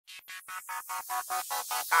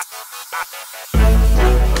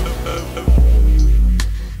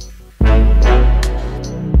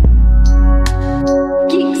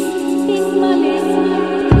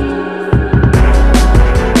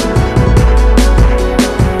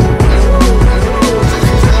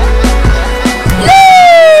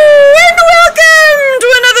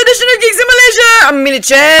I'm Millie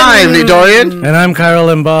Chen. I'm Lee Dorian. And I'm Kyril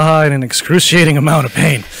Mbaha in an excruciating amount of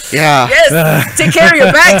pain. Yeah. Yes. Take care of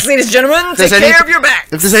your backs, ladies and gentlemen. Take care of your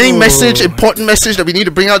backs. If there's any important message that we need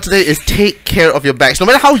to bring out today is take care of your backs. No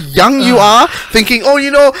matter how young you are, thinking,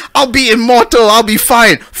 I'll be immortal, I'll be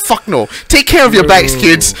fine. Fuck no. Take care of your backs,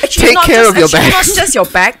 kids. Actually, take care of your backs. Not just your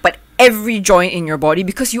back, but every joint in your body,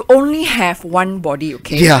 because you only have one body,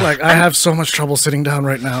 okay? Yeah. Like, I have so much trouble sitting down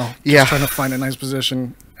right now. Yeah. Just trying to find a nice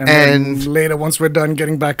position. And then later, once we're done,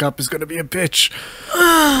 getting back up is going to be a bitch.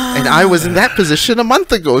 And I was in that position a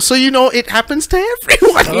month ago, so it happens to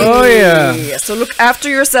everyone. Oh yeah. So look after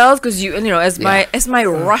yourselves, because as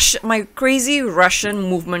my crazy Russian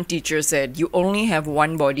movement teacher said, you only have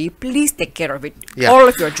one body. Please take care of it. Yeah. All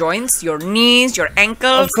of your joints, your knees, your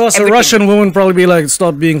ankles. Of course, everything. a Russian woman would probably be like,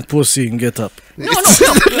 "Stop being pussy and get up." No.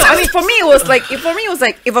 I mean, for me, it was like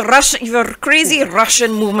if a crazy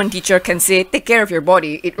Russian movement teacher can say, "Take care of your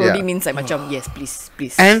body," it already means like, yes,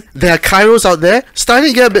 please. And there are chiros out there starting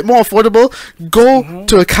to get a bit more affordable. Go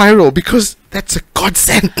to a chiro because that's a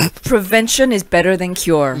godsend. Prevention is better than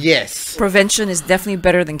cure. Yes. Prevention is definitely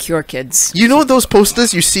better than cure, kids. You know those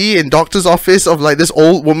posters you see in doctor's office of like this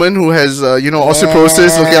old woman who has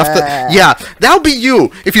osteoporosis looking after? Yeah, that'll be you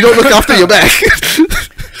if you don't look after your back.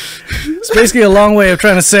 It's basically a long way of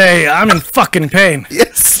trying to say I'm in fucking pain.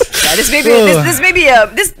 Yes. Yeah,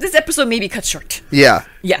 this episode may be cut short. Yeah.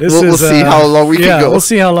 Yeah. We'll see how long we can go. We'll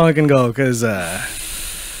see how long it can go, because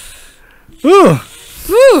Ooh,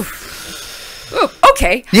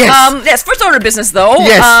 okay. Yes. First order of business though.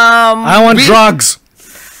 Yes. I want drugs.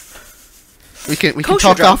 We can Kosher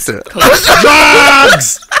talk drugs. after.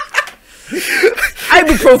 Drugs.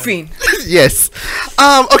 Ibuprofen. Yes.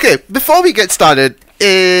 Okay. Before we get started,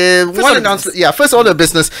 one announcement. Yeah, first order of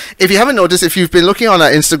business. If you haven't noticed, if you've been looking on our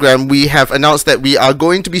Instagram, we have announced that we are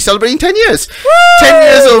going to be celebrating 10 years. Woo! 10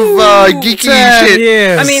 years of geeky 10 shit.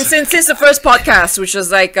 years. I mean, since the first podcast, which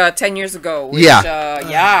was like 10 years ago. Which,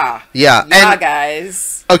 Yeah. Yeah, And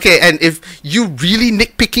guys. okay, and if you really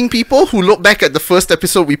nitpicking people who look back at the first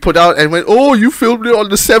episode we put out and went, "Oh, you filmed it on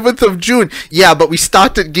the 7th of June." Yeah, but we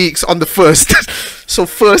started Geeks on the 1st. So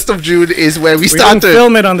 1st of June is where we started. didn't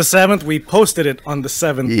film it on the 7th. We posted it on the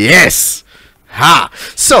 7th. Yes. Ha.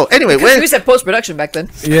 So anyway, We said post-production back then.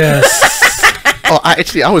 Yes.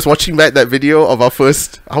 I was watching back that video of our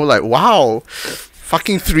first. I was like, wow,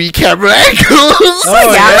 fucking 3 camera angles.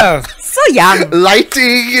 Oh yeah. So young.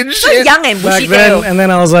 Lighting and So shit. young and Back bushy then, tail. and then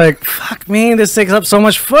I was like, "Fuck me, this takes up so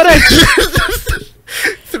much footage."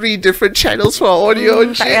 3 different channels for audio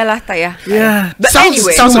and Tak shit. payah lah. Yeah. But Sounds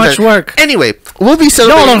anyway. so much okay. work. Anyway, we'll be No,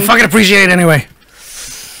 celebrating. don't fucking appreciate it anyway.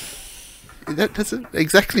 That doesn't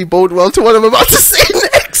exactly bode well to what I'm about to say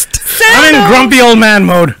next. I'm in grumpy old man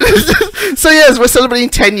mode. So yes, we're celebrating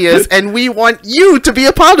 10 years and we want you to be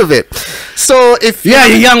a part of it. So if Yeah,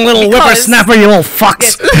 you young little Because- whippersnapper, you little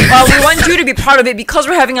fucks. Yes. We want you to be part of it because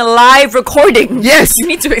we're having a live recording. Yes. You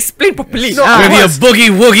need to explain properly. No, With your boogie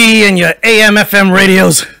woogie and your AM FM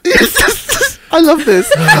radios. I love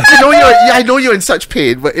this. I know you're in such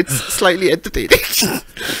pain, but it's slightly entertaining.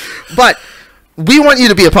 But we want you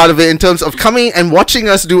to be a part of it in terms of coming and watching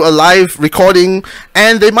us do a live recording,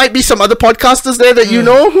 and there might be some other podcasters there that you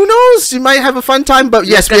know. Who knows? You might have a fun time. But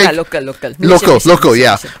yes, local.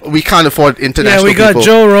 Yeah, we can't afford international. Yeah, we got people.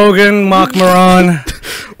 Joe Rogan, Mark Maron,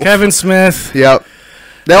 Kevin Smith. Yeah,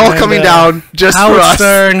 they're all and, coming down just Howard for us.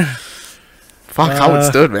 Stern. Fuck Howard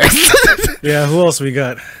Stern, man. Yeah, who else we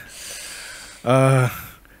got?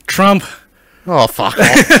 Trump. Oh fuck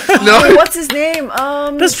off. No, What's his name?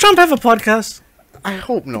 Does Trump have a podcast? I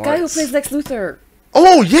hope not. Guy who plays Lex Luthor.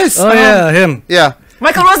 Oh yes. Oh yeah, him. Yeah.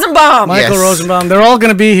 Michael Rosenbaum. Michael Yes. Rosenbaum. They're all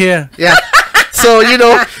gonna be here Yeah. So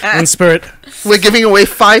in spirit. we're giving away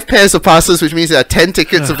 5 pairs of passes, which means there are 10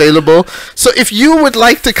 tickets available. So if you would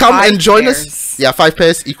like to come 5 and join pairs. us, yeah, 5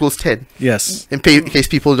 pairs equals 10. Yes. In case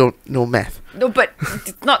people don't know math. No, but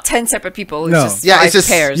it's not 10 separate people. It's No. just Yeah, 5 it's just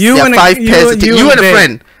pairs. You yeah, and a- 5 pairs. you You and a and a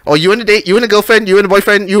friend, or you and a date, you and a girlfriend, you and a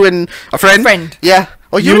boyfriend, you and a friend. Friend. Yeah,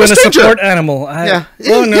 or you, You and and a a stranger. support animal. Yeah.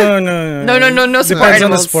 Oh Yeah. no. No support Depends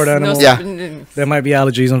on the animals. support No animal. Yeah. There might be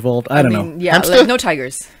allergies involved. I don't know. Yeah, Hamster? like, no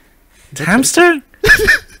tigers. Hamster?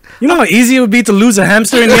 You know how easy it would be to lose a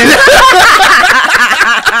hamster in the end?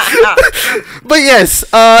 But yes,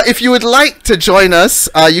 if you would like to join us,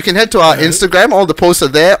 you can head to our Instagram. All the posts are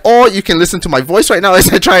there. Or you can listen to my voice right now as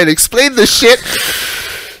I try and explain this shit.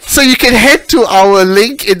 So you can head to our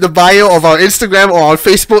link in the bio of our Instagram or our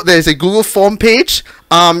Facebook. There's a Google form page.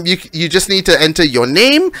 You just need to enter your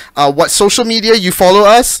name, what social media you follow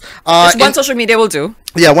us. Just one social media will do.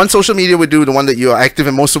 Yeah, one social media would do, the one that you are active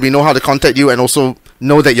in most, so we know how to contact you and also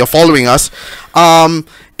know that you're following us.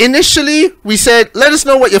 Initially, we said, let us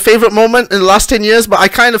know what your favorite moment in the last 10 years, but I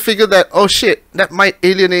kind of figured that, oh shit, that might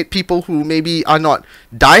alienate people who maybe are not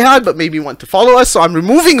diehard, but maybe want to follow us, so I'm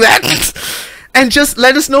removing that. And just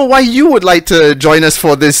let us know why you would like to join us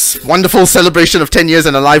for this wonderful celebration of 10 years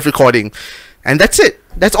and a live recording. And that's it.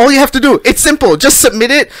 That's all you have to do. It's simple. Just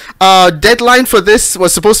submit it. Deadline for this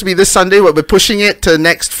was supposed to be this Sunday, but we're pushing it to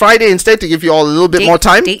next Friday instead to give you all a little bit more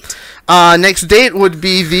time. Next date would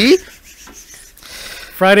be the...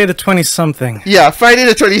 Friday the 20-something. Yeah, Friday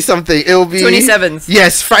the 20-something. It'll be... 27th.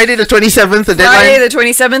 Yes, Friday the 27th. The Friday deadline... the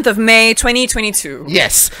 27th of May, 2022.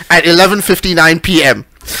 Yes, at 11:59 p.m.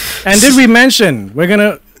 And did we mention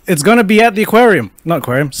it's gonna be at the aquarium, not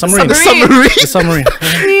aquarium, submarine. The submarine. The submarine.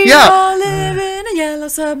 We Yeah. all live in a yellow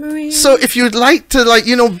submarine. So if you'd like to,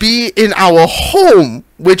 be in our home,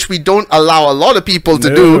 which we don't allow a lot of people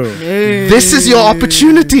to do, this is your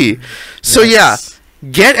opportunity. So yeah,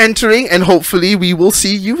 get entering and hopefully we will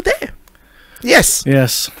see you there. Yes.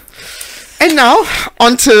 Yes. And now,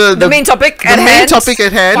 on to the main topic at hand. The main topic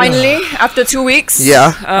at hand. Finally, after 2 weeks.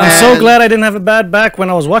 Yeah. I'm so glad I didn't have a bad back when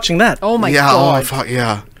I was watching that. Oh my yeah, god. Oh, fuck,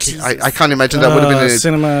 yeah. I can't imagine that would have been...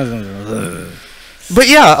 Cinema. But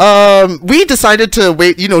yeah, we decided to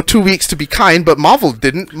wait, 2 weeks to be kind, but Marvel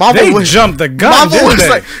didn't. They jumped the gun, Marvel didn't was they?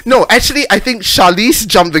 like, no, actually, I think Charlize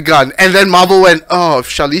jumped the gun, and then Marvel went, oh, if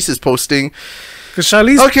Charlize is posting... Because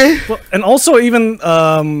Charlize... Okay. Well, and also even...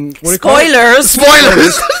 what do you call it?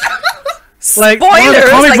 Spoilers! Like, one of the Spoilers,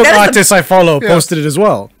 comic like, book that is the- artists I follow posted it as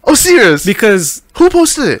well. Oh, serious? Because... Who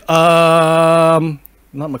posted it? Not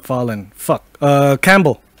McFarlane. Fuck.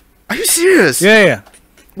 Campbell. Are you serious? Yeah.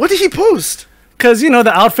 What did he post? Because,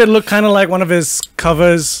 the outfit looked kind of like one of his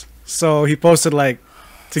covers. So he posted,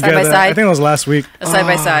 together. side. I think it was last week. Side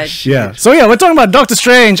by side. Yeah. So, we're talking about Doctor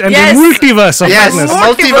Strange and Yes. the multiverse of Yes, madness.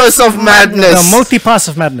 Multiverse of Madness. The multipass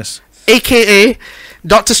of madness. AKA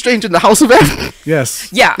Doctor Strange in the House of M. Yes.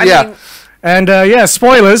 Yeah, I Yeah. mean, And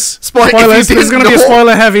spoilers. Spoilers. Spoilers. If you This is going to be a didn't know.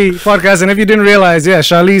 spoiler heavy podcast. And if you didn't realize,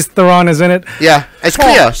 Charlize Theron is in it. Yeah, it's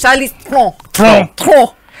clear. Charlize Theron.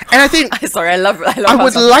 And I think Sorry, I love I how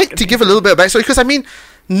would some- like to give a little bit of backstory because,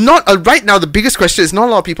 not right now, the biggest question is not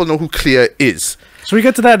a lot of people know who Clear is. Should we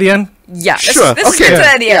get to that at the end? Yeah, Sure, let's okay. get to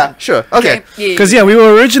that at the Yeah, end. sure. Okay. Because we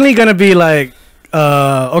were originally gonna be like,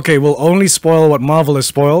 okay, we'll only spoil what Marvel has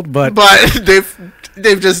spoiled, but But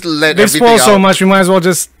they've just let they've everything spoiled so out. much, we might as well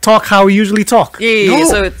just talk how we usually talk. Yeah, No,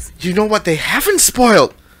 so it's you know what they haven't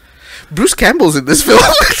spoiled? Bruce Campbell's in this film.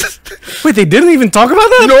 Wait, they didn't even talk about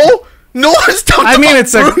that? no one's talking I mean,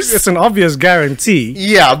 about Bruce. it's an obvious guarantee.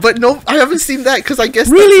 Yeah, but no, I haven't seen that because I guess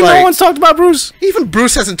Really, that's no one's talked about Bruce. even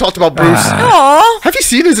Bruce hasn't talked about Bruce. Aww. Have you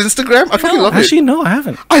seen his Instagram? I fucking love it. Actually, no, I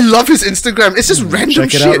haven't. I love his Instagram. It's just random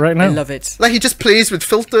Check it shit. out right now. I love it. Like he just plays with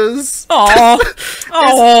filters. Aww.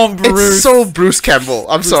 Oh, Bruce. It's so Bruce Campbell.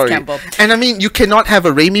 I'm sorry. Campbell. And I mean, you cannot have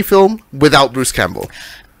a Raimi film without Bruce Campbell.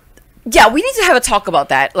 Yeah, we need to have a talk about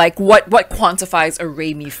that. Like, what quantifies a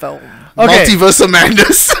Raimi film? Okay. Multiverse of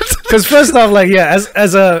Madness. Because first off,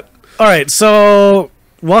 as a all right, so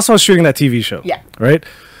whilst I was shooting that TV show, Yeah. right,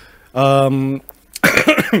 and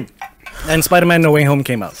Spider-Man: No Way Home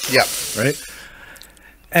came out, Yeah. right,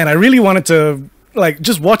 and I really wanted to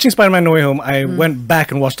just watching Spider-Man: No Way Home. I went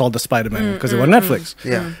back and watched all the Spider-Man because they were on Netflix,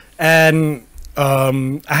 Yeah. and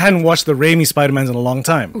I hadn't watched the Raimi Spider-Mans in a long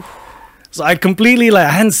time, so I completely I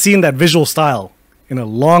hadn't seen that visual style in a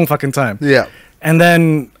long fucking time. Yeah. And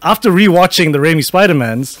then after rewatching the Raimi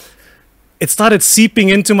Spider-Mans, it started seeping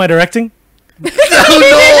into my directing. I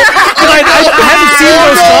hadn't seen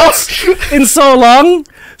those thoughts in so long.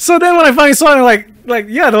 So then when I finally saw it,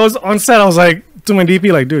 those on set, I was like to my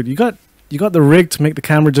DP, dude, you got the rig to make the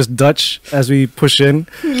camera just Dutch as we push in.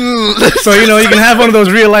 So you can have one of those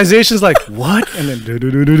realizations like, what? And then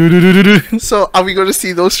do. So are we going to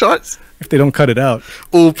see those shots? If they don't cut it out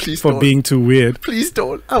Oh, please for don't. being too weird. Please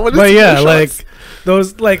don't. I want to But see yeah, those shots.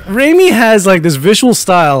 those Raimi has this visual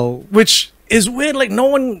style which is weird, no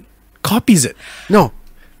one copies it. No.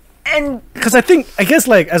 And Because I guess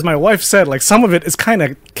as my wife said, some of it is kind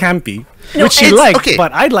of campy, No, which she it's- liked, okay.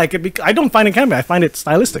 but I like it because I don't find it campy. I find it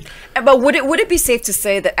stylistic. but would it be safe to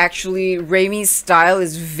say that actually Raimi's style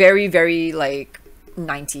is very, very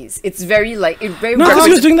 90s. It's very like it very. No, because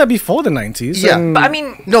he was doing that before the 90s. Yeah. and- But I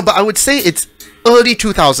mean, No, but I would say it's early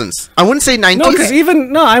 2000s. I wouldn't say 90s. no, because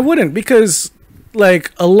I wouldn't, because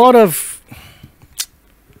like a lot of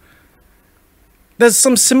there's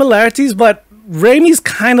some similarities, but Raimi's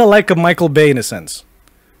kind of like a Michael Bay in a sense.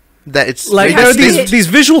 that it's Like It there has are to these be these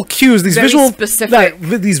visual cues, these very visual specific.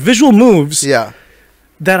 these visual moves yeah.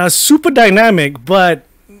 that are super dynamic, but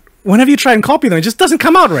whenever you try and copy them, it just doesn't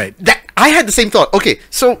come out right. That I had the same thought. Okay,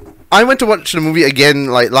 so I went to watch the movie again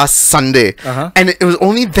like last Sunday, and it was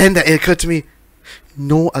only then that it occurred to me,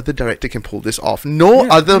 no other director can pull this off. No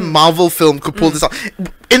other Marvel film could pull this off.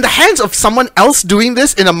 In the hands of someone else doing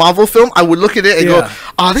this in a Marvel film, I would look at it and go,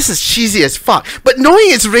 "Ah, this is cheesy as fuck." But knowing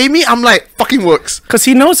it's Raimi, I'm like, fucking works. Because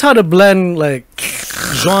he knows how to blend like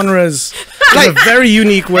genres in a Like- very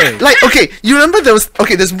unique way. Like, okay, you remember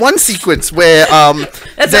there's one sequence where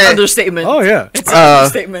that's there- an understatement. Oh yeah. It's an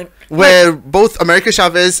understatement. where both America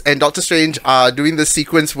Chavez and Doctor Strange are doing this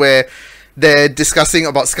sequence where they're discussing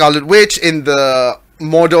about Scarlet Witch in the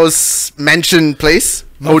Mordor's mansion place.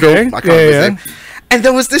 Modo, Okay. I can't remember his Yeah. name. And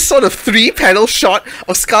there was this sort of 3-panel shot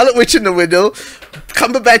of Scarlet Witch in the middle,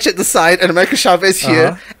 Cumberbatch at the side, and America Chavez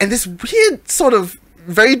here, and this weird sort of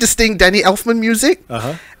very distinct Danny Elfman music.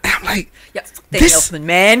 And I'm like, Yeah, fuck Danny this- Elfman,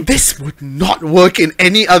 man. this would not work in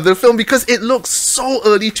any other film because it looks so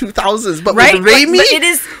early 2000s. But Right? with But- Raimi, but it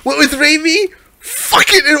is- with Raimi, fuck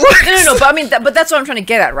it works. No, but I mean, but that's what I'm trying to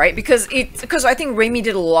get at, right? Because I think Raimi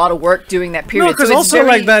did a lot of work during that period. No, because so it's also very-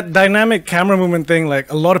 like that dynamic camera movement thing,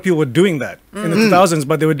 like a lot of people were doing that in the 2000s,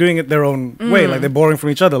 but they were doing it their own way, like they're borrowing from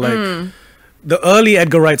each other, like the early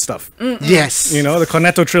Edgar Wright stuff. Yes. You know, the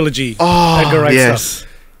Cornetto trilogy, Oh, Edgar Wright yes. stuff.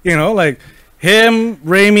 You know, like him,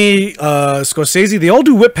 Raimi, Scorsese, they all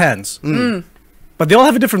do whip hands, but they all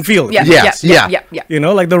have a different feel. yeah, Yes, yeah, yeah. yeah, yeah. You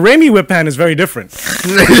know, like the Raimi whip hand is very different.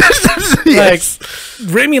 Yes. Like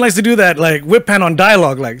Raimi likes to do that, like whip hand on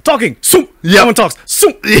dialogue, like talking, soom, Yep. someone talks,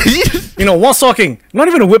 soom. You know, while talking, not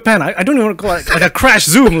even a whip hand. I don't even want to call it like a crash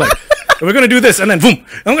zoom. Like we're gonna do this, and then boom,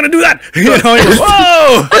 I'm gonna do that. You know, you're like,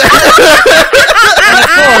 whoa. And of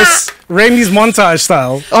course, Raimi's montage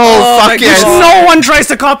style, Oh, fuck which yes. no one tries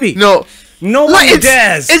to copy. No. No one Like,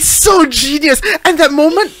 dares. it's so genius. And that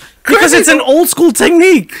moment, because it's an old school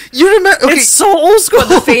technique. You remember? Okay, It's so old school.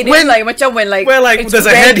 The fade in, When- like macam when like Where like it's there's a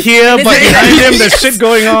red, head here, and but it's- behind him there's shit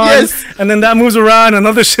going on, Yes. and then that moves around, and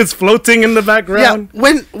other shit's floating in the yeah, background.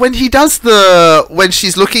 when he does when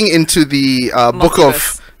she's looking into the book of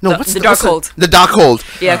Multiverse. no, The- what's the what's Darkhold. The Darkhold.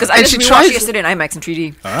 Yeah, because I And just she rewatched tries- it yesterday in IMAX in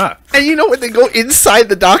 3D. Ah. And you know when they go inside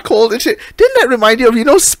the Darkhold and shit, didn't that remind you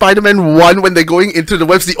of Spider-Man 1 when they're going into the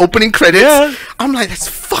webs, the opening credits? Yeah. I'm like, that's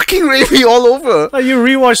fucking Raimi all over. Like you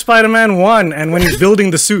rewatch Spider-Man 1 and when he's building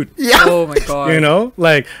the suit, Yeah. Oh my god. you know,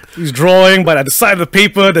 like he's drawing, but at the side of the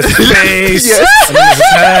paper there's his face, Yes. and then there's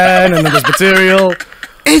his hand, and then there's material.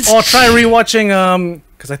 It's Or try rewatching,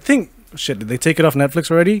 because I think, shit, did they take it off Netflix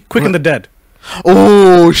already? Quick and the Dead.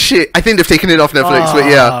 oh shit. I think they've taken it off Netflix, but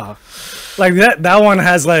yeah. Ah. Like that one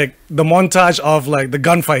has like the montage of like the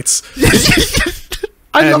gunfights.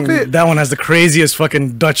 I and love it. that one has the craziest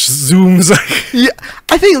fucking Dutch zooms. Yeah,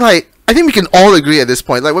 I think we can all agree at this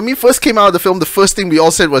point. Like when we first came out of the film, the first thing we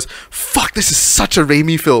all said was, "Fuck, this is such a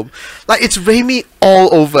Raimi film." Like it's Raimi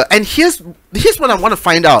all over. And here's what I want to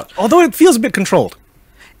find out. Although it feels a bit controlled.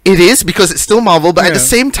 It is because it's still Marvel, but at the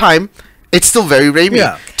Yeah. same time, it's still very Raimi.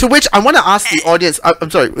 Yeah. To which I want to ask the audience. I'm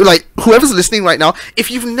sorry, like whoever's listening right now, if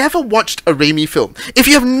you've never watched a Raimi film, if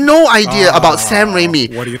you have no idea about Sam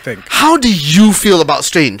Raimi, What do you think? how do you feel about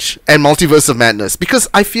Strange and Multiverse of Madness? Because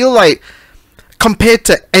I feel like compared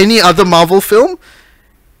to any other Marvel film,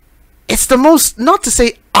 it's the most, not to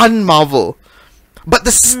say un-Marvel, but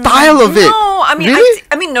the style of it. No, I mean, Really?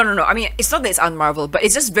 I mean, no. I mean, it's not that it's un-Marvel, but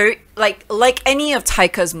it's just very like any of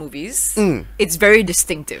Taika's movies. It's very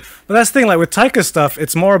distinctive. But that's the thing, like with Taika stuff,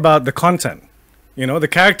 it's more about the content. You know, the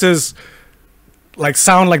characters like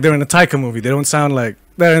sound like they're in a Taika movie. They don't sound like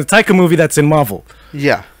they're in a Taika movie that's in Marvel.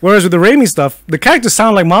 Yeah, Whereas with the Raimi stuff, the characters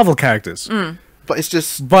sound like Marvel characters. but it's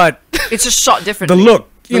just But It's just shot the differently. look,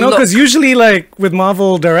 The you know, look. because usually like with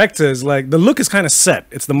Marvel directors, like the look is kind of set.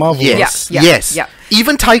 It's the Marvel look. yes, yeah, yes. yeah.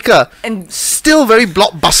 Even Taika, And still very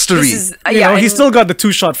blockbustery. this is You yeah, know, he's and still got the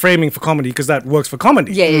 2-shot framing for comedy because that works for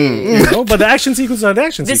comedy. yeah, yeah, yeah, yeah. You know, but the action sequences are the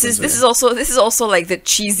action This sequences. is also like the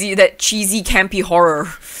cheesy campy horror.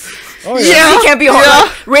 Oh, Cheesy campy horror. Yeah.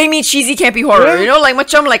 Like, Raimi cheesy campy horror. Yeah. You know,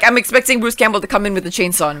 like I'm expecting Bruce Campbell to come in with a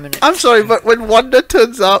chainsaw in a minute. I'm sorry, but when Wanda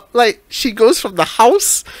turns up, like, she goes from the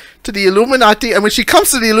house to the Illuminati, and when she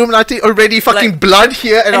comes to the Illuminati, already fucking Like- blood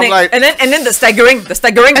here, and I'm then, like, and then the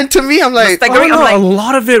staggering. and to me, I'm like, Like, I don't know, I'm a like-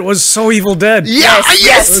 lot of it was so Evil Dead. yeah,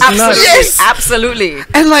 yes, It's nuts. absolutely, yes. absolutely.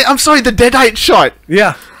 And like, I'm sorry, the Deadite shot.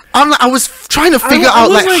 Yeah. I was trying to figure I out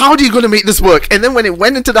was like, like- how do you gonna make this work? And then when it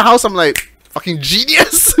went into the house, I'm like, fucking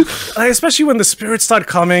genius. Like, especially when the spirits start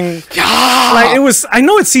coming. Yeah. Like, it was, I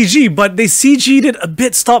know it's CG, but they CG'd it a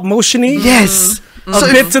bit stop motion-y. Yes. A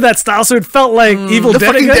So bit to that style, so it felt like Evil The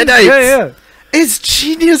Dead fucking again. Deadites. Yeah. It's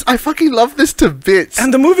genius. I fucking love this to bits.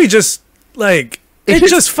 And the movie just, like, It it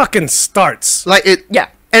is- just fucking starts. like it. Yeah.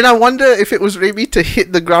 And I wonder if it was Raimi to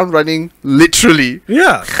hit the ground running, literally.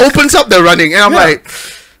 Yeah. Opens up the running, and I'm Yeah. like,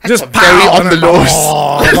 Just very pow, on and the then, nose.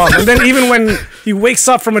 oh, and then even when he wakes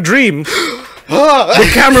up from a dream, the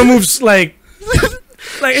camera moves like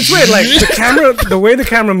it's weird. Like the way the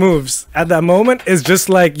camera moves at that moment is just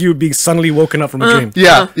like you being suddenly woken up from a dream.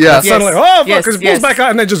 yeah, yeah. Yes. Suddenly, oh fuck, Yes, because it yes. pulls back out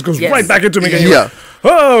and then just goes Yes. right back into me again. Yeah.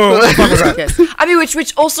 Oh, what the fuck was that? Yes. I mean,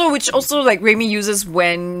 which also like Raimi uses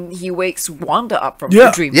when he wakes Wanda up from Yeah.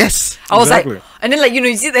 the dream. Yes. I was Exactly. like, and then like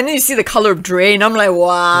you see the color of Drain. I'm like,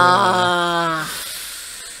 wow.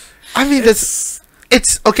 I mean, it's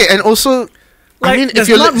okay, and also, Like, I mean, if there's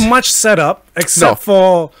you're not much set up except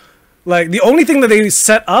for like the only thing that they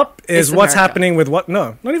set up is It's what's America. happening with what?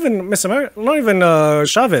 No, not even Miss America, not even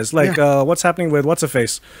Chavez. Like what's happening with what's her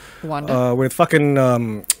face? Wanda. With fucking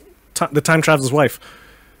the time traveler's wife.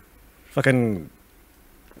 Fucking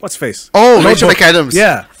what's face? oh, Rachel Notebook. McAdams.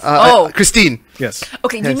 Yeah. Christine. Yes.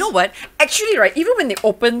 Okay, you Yes. know what? Actually, right, even when it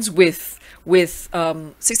opens with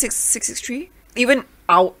 663, even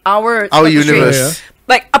our Our Doctor Strange, universe. Yeah.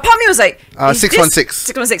 like a part of me was like, is 616.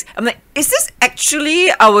 616. I'm like, is this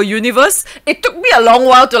actually our universe? It took me a long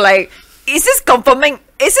while to like, is this confirming?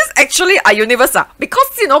 Is this actually our universe? Because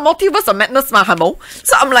you know, multiverse of madness, mahamo.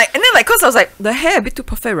 So I'm like, and then like, cause I was like, the hair a bit too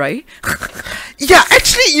perfect, right? Yeah,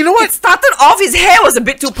 actually, you know It what? started off, his hair was a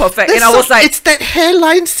bit too perfect, and I was like, it's that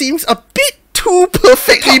hairline seems a bit too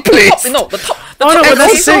perfectly the top, placed. no, the top. The Oh no, top but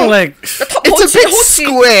that's the also- thing. Like, the top It's a bit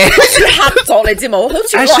square.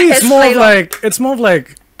 actually, it's more of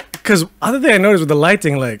like, because other thing I noticed with the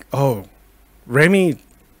lighting, like, oh, Raimi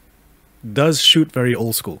does shoot very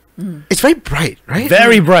old school, It's very bright, right?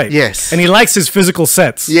 very bright. Yes. and he likes his physical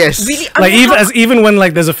sets. Yes. Really? I Like mean, even when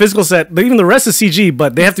like there's a physical set, even the rest is CG,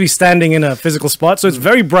 but they have to be standing in a physical spot, so it's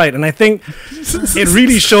very bright. And I think it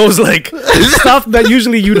really shows like stuff that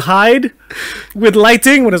usually you'd hide with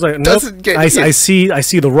lighting. When it's like, nope, Doesn't get I hit. see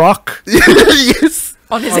the rock yes.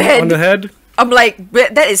 on his on, head. on the head. I'm like,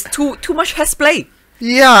 that is too much hairspray.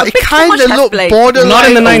 Yeah, it bit too kind much of looked hairspray. borderline Not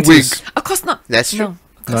in the a 90s. wig. Of course not. That's true. No.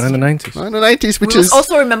 Not in the 90s. Not in the 90s, which We is must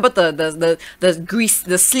also remember the grease,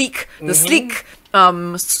 the sleek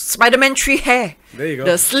Spider-Man tree hair. There you go.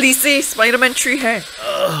 The sleazy Spider-Man tree hair.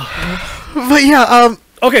 but yeah,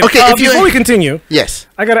 Okay, Okay, if you- before we continue, yes.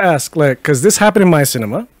 I gotta ask, like, because this happened in my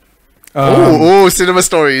cinema. Oh, cinema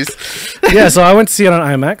stories. Yeah, so I went to see it on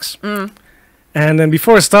IMAX. And then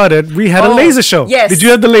before it started, we had a Oh, laser show. yes. Did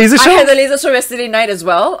you have the laser show? I had the laser show yesterday night as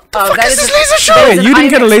well. fuck that is is this a- laser show? that Wait, is an you didn't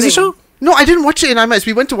get a IMAX laser thing. show? No, I didn't watch it in IMAX.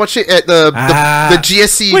 We went to watch it at the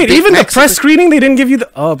GSC. Wait, Big even the Max. press screening, they didn't give you the.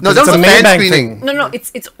 Oh, No, because that it's was a fan Maybank screening. thing. No,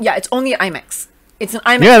 it's only IMAX. It's an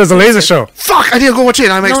IMAX. Yeah, there's a laser show. Fuck! I need to go watch it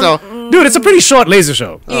in IMAX No, now. Dude, it's a pretty short laser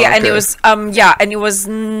show. Yeah, and okay. it was and it was.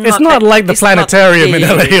 It's not like the it's not- planetarium in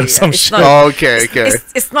yeah, LA yeah, or some it's shit. not- Oh, okay, okay.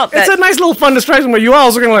 It's not that. It's a nice little fun distraction where you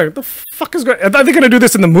all are going like, the fuck is going? Are they going to do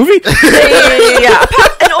this in the movie? yeah.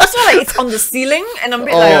 And also like it's on the ceiling, and I'm a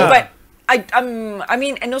bit like, Oh. but I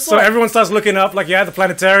mean, and also So like, everyone starts looking up like, yeah, the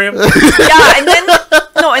planetarium. yeah, and then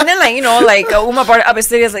no, and then like you know, like Uma brought it up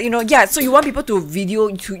yesterday. It's like, you know, yeah. So you want people to video,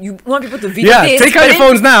 you want people to video Yeah, this, take but out your then-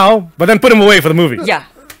 phones now, but then put them away for the movie. Yeah,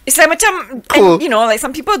 it's like macam, Cool. and, you know, like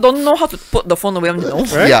some people don't know how to put the phone away. You know,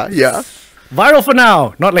 Right? Yeah, yeah. Viral for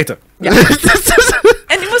now, not later. and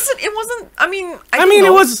it wasn't. I mean, I mean,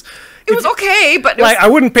 it was it was okay, but it like was, I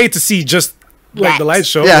wouldn't pay to see just like the That. light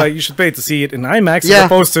show. Yeah. Like you should pay to see it in IMAX Yeah. as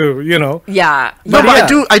opposed to yeah, No, But but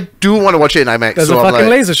yeah. I do want to watch it in IMAX. there's so a I'm fucking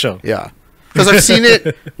like, laser show. Yeah, because I've seen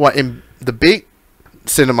it. What in the big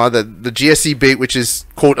cinema, the GSC big, which is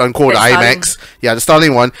quote unquote That's IMAX. Yeah, the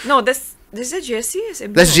Starling one. no, this is GSC. Is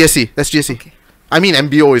it That's GSC. That's GSC. Okay. I mean,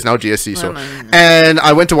 MBO is now GSC. So, Mm. and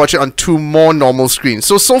I went to watch it on 2 more normal screens.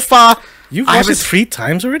 So far, You've I watched it haven't- 3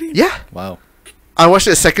 times already? yeah, Wow. I watched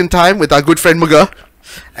it a second time with our good friend Muga,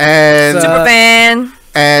 and So- Super fan.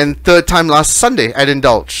 and third time last Sunday at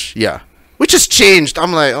Indulge. Yeah, which has changed.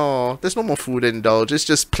 I'm like, oh, there's no more food to indulge. It's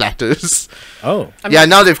just platters. Oh. Yeah,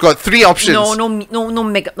 now they've got 3 options. No,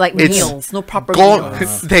 like It's meals, no proper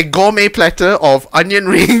meals. Their gourmet platter of onion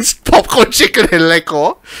rings, popcorn chicken, and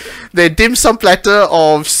lekor. Their dim sum platter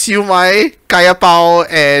of siu mai, kaya pao,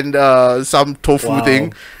 and some tofu Wow.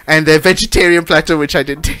 thing. And their vegetarian platter, which I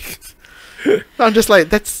didn't take. I'm just like,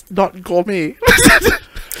 that's not gourmet.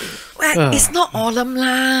 Well, it's not all them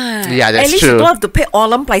lah. Yeah, that's At least true. you don't have to pay all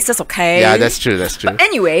them prices, okay? Yeah, that's true. But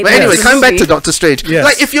anyway, But anyway, back coming back the to movie. Doctor Strange. Yes.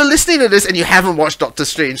 Like, if you're listening to this and you haven't watched Doctor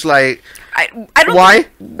Strange, like, I don't. why?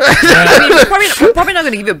 I mean, we're probably not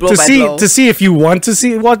going to give it blow To by see blow. to see if you want to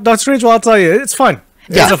see what Doctor Strange, well, I'll tell you, it's fun.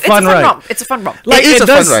 Yeah. It's a fun ride. romp. It's a fun romp. It is a fun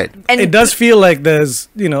does, ride. And- it does feel like there's,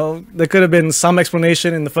 there could have been some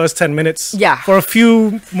explanation in the first 10 minutes. Yeah. For a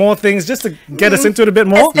few more things just to get us into it a bit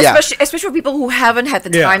more. Yeah. Especially for people who haven't had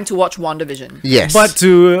the Yeah. time to watch WandaVision. Yes. But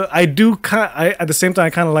at the same time, I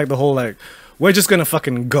kind of like the whole, like, we're just going to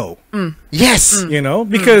fucking go. yes.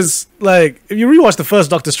 Because, like, if you rewatch the first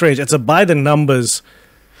Doctor Strange, it's a by the numbers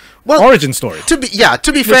Well, origin story. to be fair,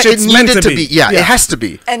 Which it it's meant needed to to be. be. Yeah, Yeah. it has to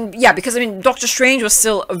be. And yeah, because I mean, Doctor Strange was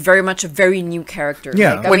still very much a very new character.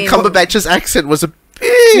 Yeah. Like, I When mean, Cumberbatch's accent was a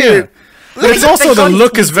Yeah. bit. But it's also thank the God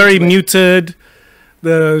look he's is very muted. muted.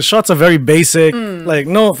 The shots are very basic. Like,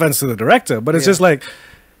 no offense to the director, but it's Yeah. just like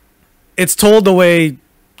it's told the way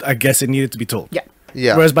I guess it needed to be told. Yeah.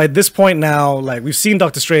 Yeah. Whereas by this point now, like we've seen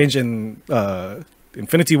Doctor Strange in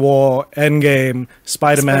Infinity War, Endgame,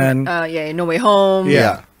 Spider-Man. No Way Home.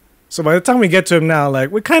 Yeah. So by the time we get to him now, like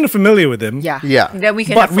we're kind of familiar with him. Yeah. Yeah. Then we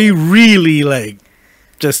can. But have we really like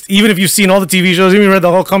just even if you've seen all the TV shows, even read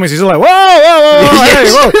the whole comics, you're still like, whoa,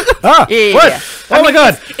 hey, whoa, ah, Yeah, what? yeah. Oh my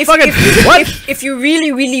god, fucking what? If you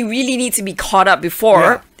really, really, really need to be caught up before,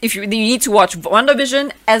 Yeah. if you need to watch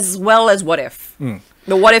WandaVision as well as What If,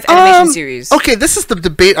 the What If animation series. Okay, this is the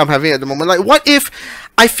debate I'm having at the moment. Like, what if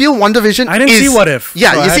I feel WandaVision I didn't is... see What If,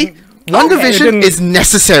 Yeah, so you I see? hadn't- WandaVision Okay. is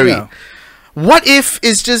necessary. Yeah. What if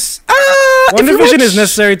is just... if you WandaVision watch- is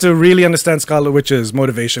necessary to really understand Scarlet Witch's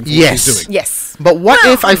motivation for what Yes. she's doing. Yes. But what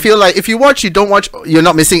if I feel like if you watch, you don't watch, you're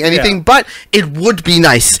not missing anything. Yeah. But it would be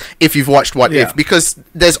nice if you've watched What Yeah. If, because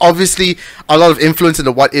there's obviously a lot of influence in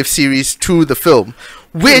the What If series to the film,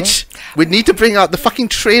 which we need to bring out. The fucking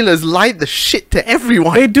trailers lied the shit to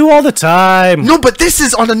everyone. They do all the time. No, but this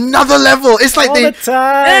is on another level. It's like all they. the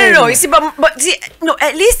time. No. You see, but see, no.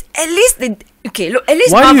 At least they. Okay, look. At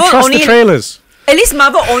least Why do Marvel you trust only. the trailers? At least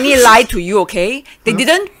Marvel only lied to you. Okay, they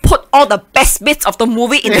didn't put all the best bits of the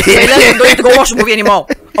movie in the trailer. You don't need to go watch the movie anymore.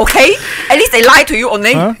 Okay, at least they lied to you.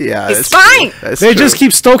 Only Yeah, it's that's true. fine. That's They true. just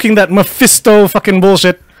keep stoking that Mephisto fucking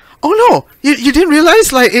bullshit. Oh no, you didn't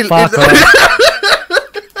realize like it. Fuck off.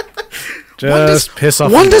 Just piss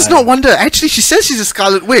off. Wanda's the guy. not Wanda. Actually, she says she's a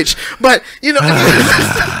Scarlet Witch, but you know,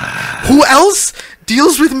 who else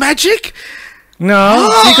deals with magic? No,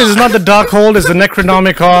 because it's not the Darkhold, it's the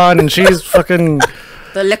Necronomicon, and she's fucking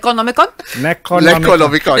The Leconomicon.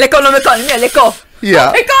 Necronomicon. Leconomicon. Yeah, Leco. Yeah.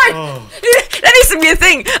 Oh my god! That needs to be a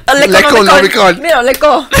thing. A Leconomicon. Leconomicon. Yeah,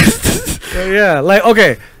 Leco. Yeah, like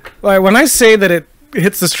okay, like when I say that it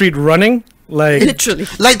hits the street running, like Literally.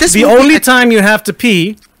 Like this. the movie, only time you have to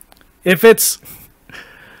pee, if it's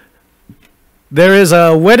there is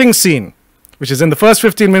a wedding scene, which is in the first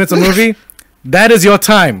 15 minutes of the movie, that is your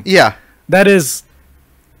time. Yeah. That is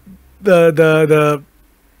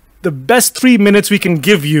the best 3 minutes we can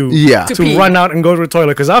give you Yeah. to To pee. run out and go to the toilet.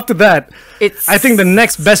 Because after that, It's. I think the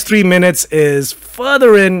next best 3 minutes is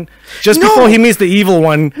further in, just No. before he meets the evil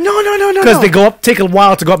one. No. Because they go up, take a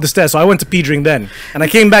while to go up the stairs. So I went to pee during then, and I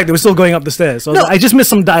came back. They were still going up the stairs. So I was No. like, I just missed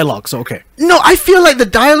some dialogue. So okay. No, I feel like the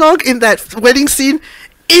dialogue in that wedding scene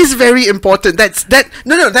is very important.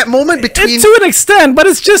 That moment between. To an extent, but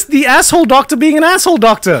it's just the asshole doctor being an asshole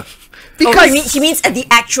doctor. because he means at the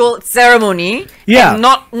actual ceremony. Yeah. And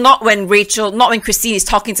not when Christine is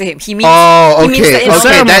talking to him. He means. Oh, he means okay, the okay, that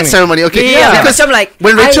ceremony. ceremony, okay, Yeah, because I'm like,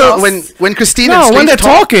 when I Rachel, lost- when Christine and No, Strange when they're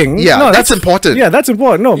talk- talking. yeah, no, that's important. Yeah, that's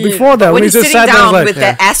important. No, before that, when when he he's just sitting sat there, I was down like, with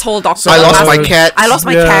that asshole doctor. I lost Uh, my cat. I lost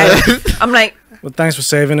my Yeah. cat. I'm like, well, thanks for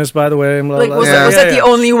saving us, by the way. and blah, like blah, was, blah. that, was that the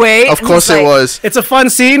only way? Of And course it's it like, was. It's a fun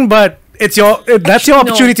scene, but it's that's your No.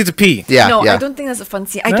 opportunity to pee. Yeah, No, yeah. I don't think that's a fun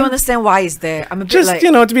scene. I No? don't understand why it's there. I'm a bit Just like,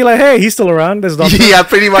 to be like, hey, he's still around. There's doctor. Yeah,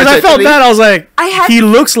 pretty much. Because I felt actually. that, I was like, I had- he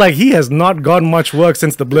looks like he has not gotten much work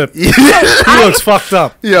since the blip. He looks fucked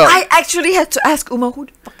up. Yeah. I actually had to ask Uma, who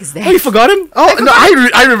the fuck is that? Oh, you forgot him? Oh no!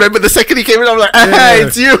 I remember the second he came in. I'm like, Yeah.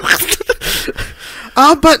 it's you.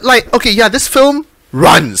 But like, okay, yeah, this film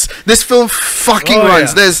runs. This film fucking Oh,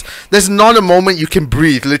 runs. yeah. There's not a moment you can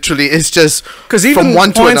breathe. Literally, it's just Because even from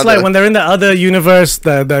one to points another. like when they're in the other universe,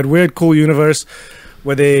 that weird, cool universe,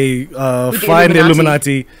 where they the find the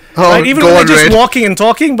Illuminati. Oh, Right? Even go when on, they're just Red. walking and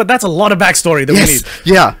talking, but that's a lot of backstory that we Yes.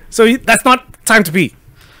 need. Yeah. So that's not time to pee.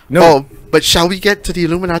 No. Oh, but shall we get to the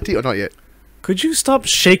Illuminati or not yet? Could you stop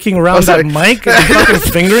shaking around Oh, sorry. that mic and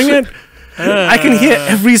fucking fingering it? I can hear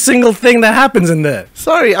every single thing that happens in there.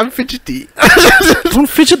 Sorry, I'm fidgety. Don't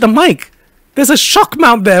fidget the mic. There's a shock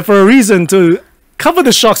mount there for a reason to cover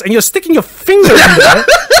the shocks, and you're sticking your finger in there.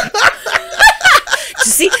 To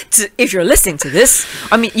see, if you're listening to this,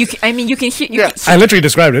 I mean, you can hear. You Yeah. can, I literally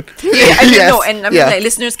described it. yeah, I mean, Yes, no, and I mean, yeah. like,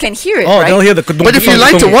 listeners can hear it, Oh, right? they'll hear the. But if you'd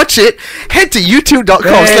like to watch it, head to youtube.com/geek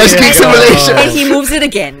There you go. simulation. And he moves it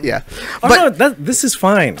again. Yeah. Oh, But no, this is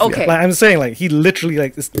fine. Okay. Like, I'm saying, like, he literally,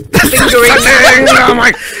 like, this.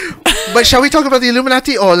 Fingering. but shall we talk about the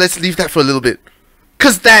Illuminati or let's leave that for a little bit?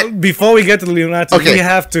 Cuz that Before we get to the Illuminati, Okay. we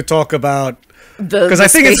have to talk about. Because Because I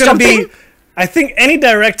think it's going to be. I think any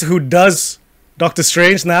director who does Doctor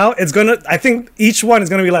Strange now, it's going to. I think each one is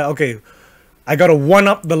going to be like, okay, I got to one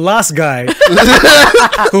up the last guy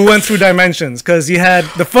who went through dimensions. Because he had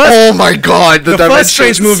the first. Oh my god, The first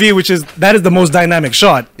Strange movie, which is that is the most dynamic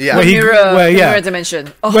shot. Yeah. where he, mirror, where, the yeah, mirror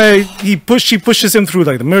dimension. Oh, where she pushes him through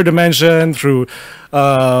like the mirror dimension, through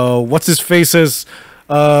what's his face's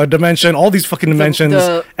dimension, all these fucking dimensions,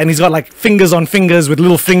 the- and he's got like fingers on fingers with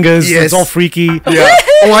little fingers. Yes. It's all freaky. Yeah.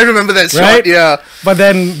 Oh, I remember that shot. Right? Yeah. But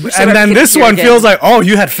then, should and have then hit this here one again. feels like, oh,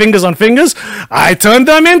 you had fingers on fingers. I turned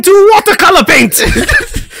them into watercolor paint.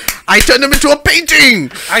 I turned him into a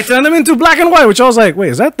painting. I turned them into black and white, which I was like, wait,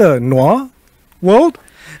 is that the noir world?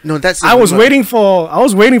 No, that's I was waiting for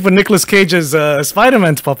Nicolas Cage's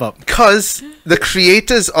Spider-Man to pop up. because the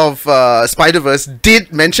creators of Spider-Verse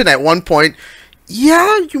did mention at one point,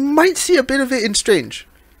 yeah, you might see a bit of it in Strange.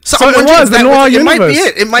 So So I'm it wondering was if the that noir it might be universe.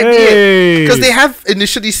 it. It might be Hey. it because they have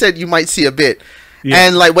initially said you might see a bit. Yeah.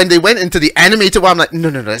 And like when they went into the animated one, I'm like, no,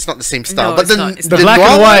 it's not the same style. No, but it's then not, it's The not. black noir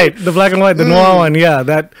and one- white, the noir one, yeah,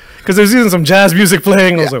 that because there's even some jazz music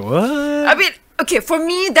playing. I was Yeah. like, what? I mean, okay, for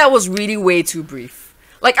me that was really way too brief.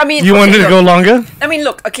 Like, I mean, You okay, wanted to look, go longer? I mean,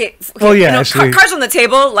 look, okay. Well, yeah, you know, actually. cards on the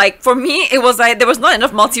table. Like for me, it was like there was not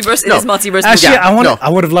enough multiverse in No. this multiverse. Actually, movie. I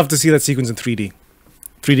would have loved to see that sequence in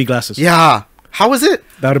 3D glasses. Yeah. How was it?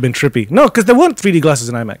 That would have been trippy. No, because there weren't 3D glasses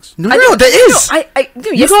in IMAX. No, I no, think- there is.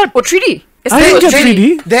 No, yes, got- 3D. Yes, I there didn't was get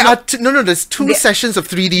 3D. There are no. There's two There- sessions of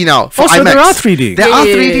 3D now for Oh, so IMAX. there are 3D. There are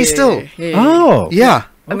 3D still. Oh. Yeah.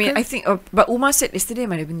 I mean, I think, but Uma said yesterday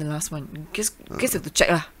might have been the last one. Guess have to check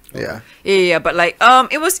lah. Yeah. Yeah, but like,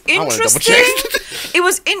 it was wanna double interesting. check. It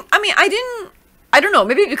was I mean, I don't know.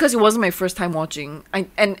 Maybe because it wasn't my first time watching. And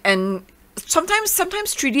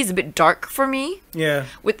sometimes 3D is a bit dark for me, Yeah.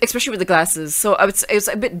 especially with the glasses. So it was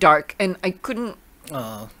a bit dark, and I couldn't.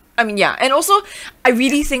 I mean, yeah, and also I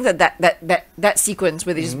really think that sequence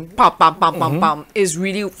where they just pam pam pam pam pam is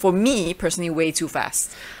really, for me personally, way too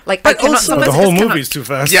fast. Like, But I cannot. also- sometimes The I whole just cannot- movie's too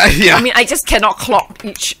fast. Yeah. Yeah. I mean, I just cannot clock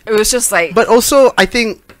each. It was just like. But also, I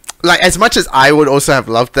think, like, as much as I would also have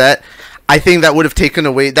loved that, I think that would have taken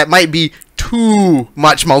away. That might be too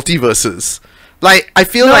much multiverses. Like, I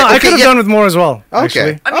feel No, like I could have yeah, done with more as well. Okay,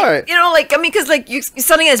 Actually. I mean, alright. you know, like, because, like, you're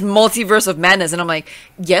selling it as multiverse of madness, and I'm like,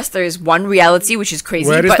 yes, there is one reality which is crazy.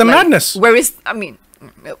 Where is but, the like, madness? Where is, I mean,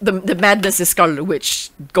 the madness is Scarlet Witch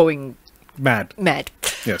going Mad. mad.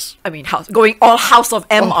 Yes. I mean, going all House of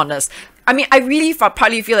M on us. I mean, I really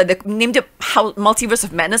partly feel like they named it Multiverse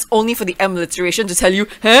of Madness only for the M alliteration to tell you,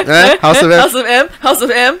 House of M. House of M, House of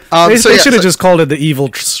M. They, so they yeah, should have so- just called it the Evil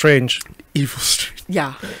Strange. Evil Street.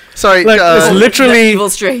 Yeah. Sorry, Like, it's The literally Evil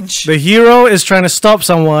Strange. the hero is trying to stop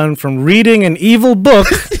someone from reading an evil book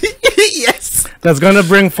yes. that's going to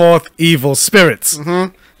bring forth evil spirits.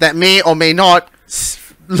 That may or may not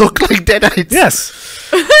look like Deadites. Yes.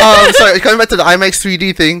 Sorry, coming back to the IMAX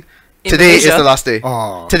 3D thing. In Today is Malaysia? the last day.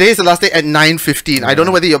 Oh. Today is the last day at 9:15. I don't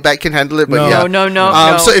know whether your back can handle it, but No. yeah.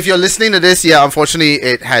 No. So if you're listening to this, yeah, unfortunately,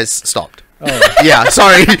 it has stopped. Yeah,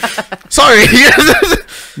 sorry. Sorry.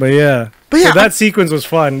 But yeah. But yeah, So that sequence was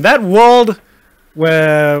fun. That world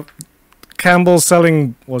where Campbell's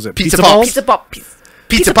selling, what was it? Pizza balls? Pizza Pop.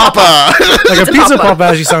 Pizza Papa. Like a pizza Papa. pop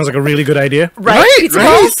actually sounds like a really good idea. Right? Pizza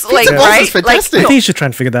Balls? Like, Pizza Balls right? is fantastic. I Like, think you should try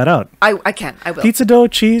and figure that out. I can. I will. Pizza dough,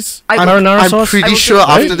 cheese, I will. marinara I'm sauce. pretty will sure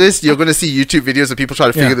do it. after this, you're going to see YouTube videos of people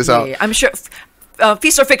trying to Yeah. figure this out. Yeah, I'm sure.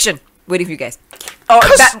 Feast or Fiction. Waiting for you guys. Oh,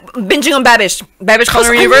 binging on Babish. Babish 'Cause,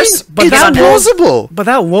 Culinary I mean, Universe. but it's that plausible. But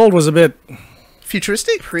that world was a bit.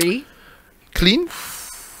 Futuristic? Pretty. Clean?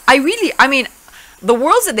 I mean, the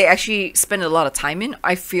worlds that they actually spend a lot of time in,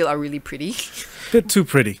 I feel are really pretty. Bit too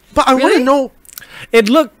pretty. But I want Really? to know. It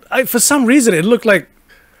looked, for some reason, it looked like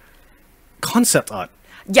concept art.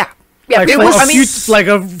 Yeah. Yeah, like, it for was- a I mean- like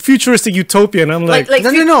a futuristic utopia, and I'm like,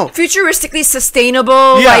 No. futuristically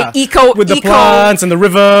sustainable, yeah, like eco, with the eco. plants and the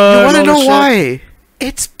river. You want to know why?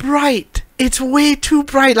 It's bright. It's way too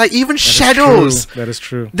bright. Like even shadows. That is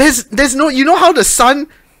true. There's no. You know how the sun.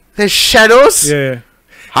 There's shadows. Yeah.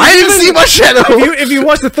 I didn't see much shadow. If you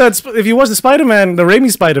watch if you watch the Spider-Man, the Raimi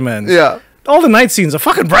Spider-Man, Yeah. all the night scenes are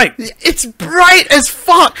fucking bright. It's bright as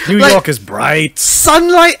fuck. New Like, York is bright.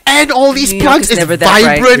 sunlight and all these New York plants. is It's never that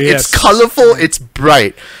bright. vibrant. Yes. It's colorful. It's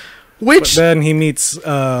bright. But Which then he meets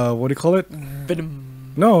what do you call it?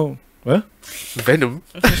 No, what? Venom?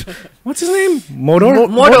 What's his name? Modor.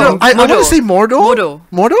 Modo. I want to say Mordo. Modo.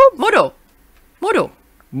 Mordo. Modo. Modo.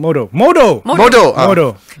 Modo. Modo. Modo.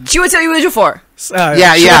 Modo. She will tell you what you're for.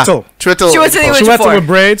 Yeah. Chiwetel. Chiwetel. She will tell you what you're Chiwetel for. with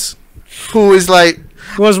braids. Who is like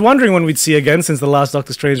I was wondering when we'd see again since the last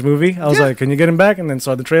Doctor Strange movie. I was Yeah. like, can you get him back? And then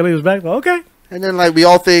saw the trailer. He was back. Well, okay. And then like we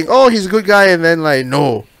all think, oh, he's a good guy, and then like,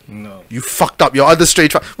 no, you fucked up. Your other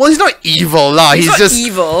strange. Well, he's not evil, lah. He's He's not just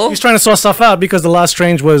evil. He's trying to sort stuff out because the last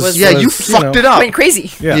Strange was yeah. You fucked it up. Went crazy.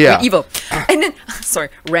 Yeah. Yeah. Went evil. And then, sorry,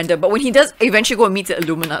 random. But when he does eventually go and meet the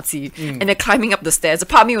Illuminati and they're climbing up the stairs, a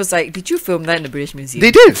part of me was like, did you film that in the British Museum?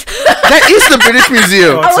 They did. That is the British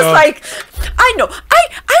Museum. I was So- like, I know.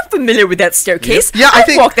 I'm familiar with that staircase. Yeah, I I've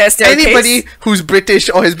think walked that staircase. anybody who's British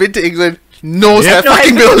or has been to England knows Yep. that No, I've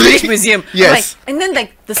fucking been to the building. British Museum. I'm Yes. like, and then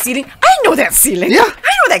like the ceiling. I know that ceiling. Yeah. I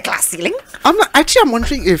know that glass ceiling. I'm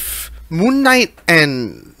wondering if Moon Knight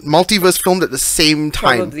and Multiverse filmed at the same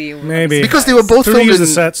time. Probably. Maybe. Because they were both To filmed reuse in the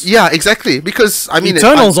sets. Yeah, exactly. Because I mean,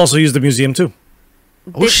 Eternals also used the museum too.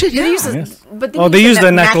 oh shit, yeah. They use the, Yes. but Oh, they use use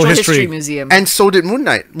the natural history history. museum. And so did Moon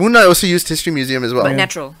Knight. Moon Knight also used History Museum as well. but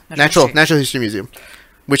natural Natural History Museum.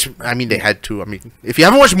 Which I mean, they had to. I mean, if you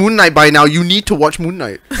haven't watched Moon Knight by now, you need to watch Moon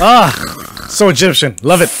Knight. Ah, so Egyptian.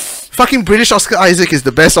 Love it. Fucking British Oscar Isaac is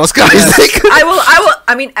the best Oscar Isaac. I will.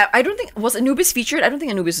 I mean, I don't think was Anubis featured. I don't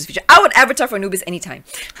think Anubis was featured. I would Avatar for Anubis anytime.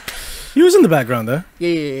 He was in the background there.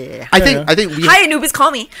 Yeah. I think Hi Anubis,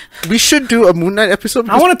 call me. we should do a Moon Knight episode.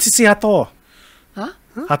 I wanted to see Hathor. Huh?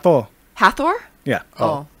 Hathor. Hathor? Yeah.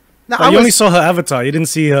 Oh. No, But you only saw her avatar. You didn't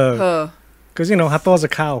see her. Because, Hathor's a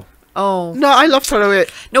cow. Oh. no, I love Tarawet.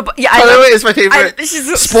 No, but yeah, Tarawet is my favorite. She's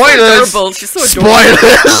so Spoilers. adorable. She's so adorable.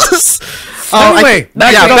 Spoilers. Anyway,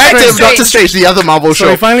 back to back Doctor to Strange. Doctor Strange, the other Marvel So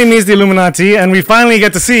show. he finally meets the Illuminati, and we finally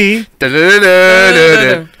get to see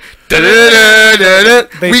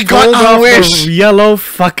they We got pulled our off wish. the yellow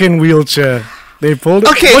fucking wheelchair. They pulled it.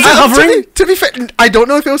 Okay, Was it hovering? To be fair, I don't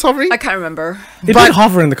know if it was hovering. I can't remember. It but- did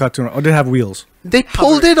hover in the cartoon, or did it have wheels? They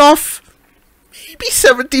pulled it off maybe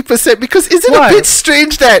 70% because isn't it Why? a bit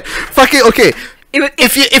strange that fucking okay.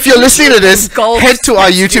 If you're listening to this, engulfs head to our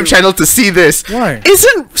you. YouTube channel to see this. Why?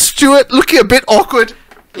 Isn't Stuart looking a bit awkward?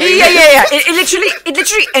 Yeah. It literally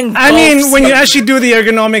engulfs I mean, when you him. actually do the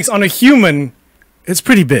ergonomics on a human, it's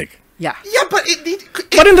pretty big. Yeah. Yeah, but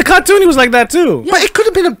But in the cartoon, he was like that too. but it could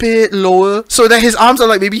have been a bit lower so that his arms are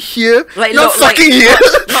like maybe here, Like, not like- fucking here.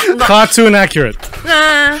 Not, Cartoon accurate.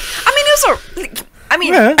 I mean, it was a. I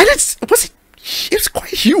mean, Yeah. And it's quite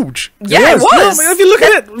huge. yeah, it No, was. but if you look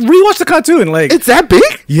at it, rewatch the cartoon. Like, It's that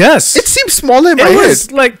big? yes, It seems smaller in my it head.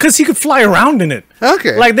 was like because he could fly around in it.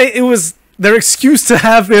 Okay. Like it was their excuse to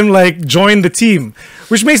have him like join the team,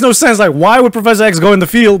 which makes no sense. Like, why would Professor X go in the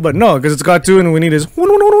field? But no, because it's a cartoon and we need his.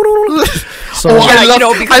 So Oh, Yeah, I you know,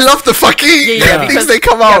 love because- I love the fucking things they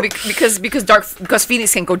come out. because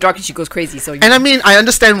Phoenix can go dark and she goes crazy. So And I mean, I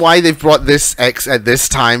understand why they've brought this X at this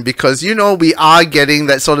time because we are getting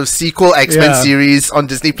that sort of sequel X-Men Yeah. series on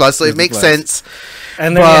Disney Plus, so it makes Plus. sense.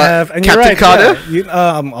 and then you but have and Captain you're right, Carter?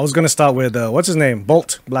 yeah. I was gonna start with what's his name,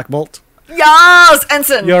 Bolt, Black Bolt. yes,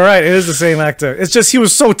 Ensign. You're right, it is the same actor. It's just he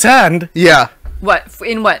was so tanned Yeah, What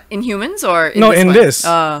in Humans or in No, this in one? this.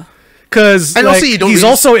 And because like, also you don't he's really-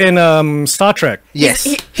 also in Star Trek. yes,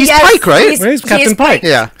 He- he's yes, Pike, right? He's Captain Pike.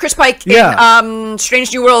 Yeah. Chris Pike Yeah. in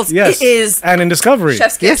Strange New Worlds Yes, is and in Discovery.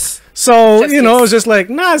 Chef's Kiss. Yes. So Chef's it kiss. was just like,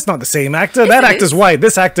 nah, it's not the same actor. That it actor's is. white.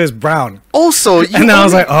 This actor is brown. Also, you And then I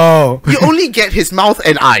was only- like, oh, you only get his mouth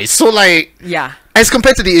and eyes. So like, Yeah. as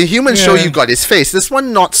compared to the Inhuman show, Yeah. you got his face. This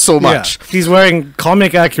one, not so much. yeah. He's wearing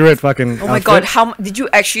comic accurate fucking. Oh my god, did you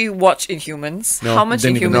actually watch Inhumans? No, How much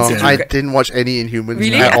didn't even Inhumans No, did see you I get? didn't watch any Inhumans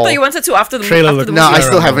Really? at I all. thought you wanted to after the Trailer after looked the No, movie. I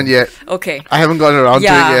still haven't yet. Okay. I haven't gotten around to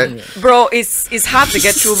Yeah, it yet. bro, it's hard to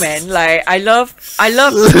get through, man. Like I love I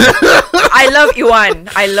love Iwan.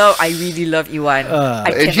 I really love Iwan.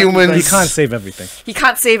 I cannot Inhumans- even- He can't save everything. He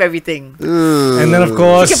can't save everything. And then of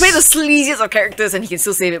course, He can play the sleaziest of characters and he can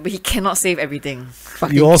still save it, but he cannot save everything.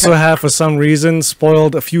 you also have for some reason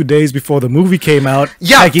spoiled a few days before the movie came out.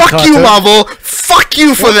 Yeah, Peggy fuck you, Carter. Marvel. Fuck Fuck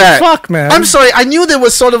you for What the that. fuck, man? I'm sorry. I knew there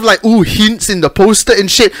was sort of like hints in the poster and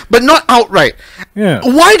shit, but not outright. Yeah.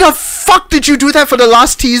 Why the fuck did you do that for the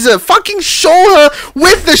last teaser? Fucking show her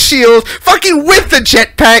with the shield, fucking with the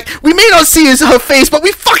jetpack. We may not see her face, but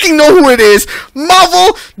we fucking know who it is.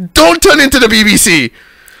 Marvel, don't turn into the BBC.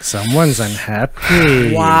 Someone's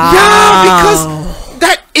unhappy. Wow. Yeah, because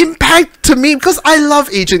that impact to me, because I love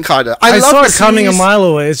Agent Carter. I love saw the it coming a series. mile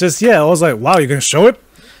away. It's just, I was like, wow, you're going to show it?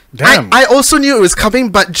 Damn. I also knew it was coming,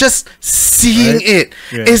 but just seeing Right? it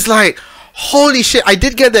Yeah. is like, holy shit. I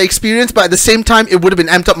did get the experience, but at the same time, it would have been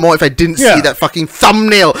amped up more if I didn't Yeah. see that fucking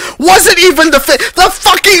thumbnail. Wasn't even the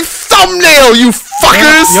fucking thumbnail, you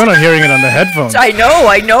fuckers! You're not hearing it on the headphones. I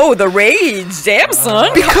know the rage. Damn,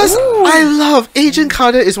 son. Because I love Agent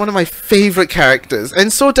Carter is one of my favorite characters,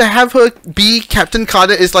 and so to have her be Captain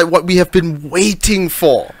Carter is like what we have been waiting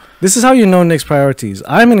for. This is how you know Nick's priorities.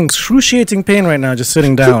 I'm in excruciating pain right now just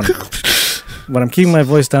sitting down. But I'm keeping my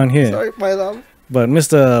voice down here. Sorry, my love. But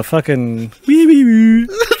Mr. fucking wee wee wee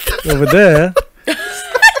over there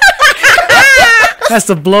has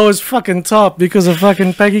to blow his fucking top because of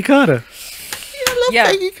fucking Peggy Carter. I love Yeah.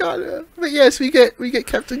 Peggy Carter, but yes, we get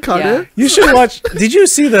Captain Carter. You should watch. Did you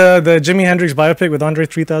see the Jimi Hendrix biopic with Andre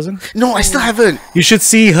 3000? No, I still haven't. You should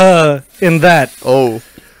see her in that. Oh,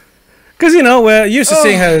 Because, we're used to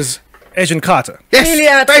seeing her as Agent Carter. yes,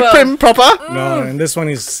 Amelia very Atwell. prim proper. No, and this one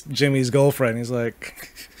is Jimmy's girlfriend. He's like,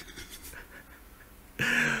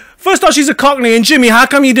 first off, she's a Cockney, and Jimmy, how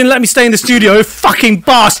come you didn't let me stay in the studio, you fucking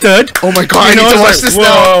bastard? Oh my god, You I know, need to it's watch like, this whoa.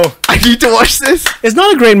 now. I need to watch this. It's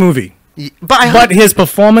not a great movie, but his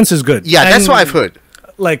performance is good. yeah, that's And, what I've heard.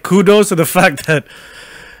 Like, kudos to the fact that,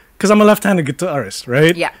 because I'm a left-handed guitarist,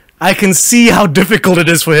 right? Yeah. I can see how difficult it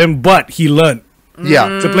is for him, but he learned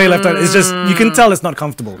Yeah, to play left-handed. It's just, you can tell it's not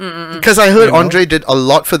comfortable. because I heard Andre did a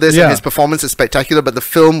lot for this, Yeah. and his performance is spectacular. But the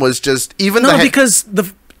film was just even No, the because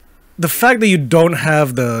the fact that you don't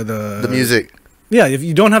have the music. Yeah, if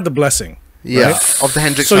you don't have the blessing. Yeah, right? of the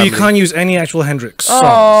Hendrix So family. you can't use any actual Hendrix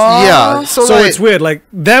songs. Yeah, so, So like, it's weird. Like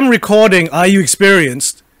them recording "Are You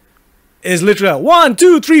Experienced" is literally like, 1,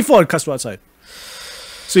 2, 3, 4, cuss outside.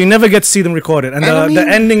 So you never get to see them recorded. And, And I mean- the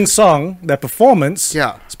ending song, their performance,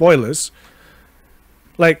 Yeah. spoilers,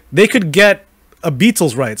 like they could get a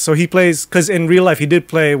Beatles right. So he plays, because in real life he did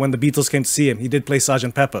play when the Beatles came to see him. He did play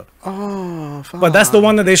Sgt. Pepper. oh, fuck. But that's the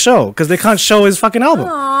one that they show because they can't show his fucking album.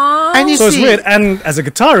 and you So it's see, weird. And as a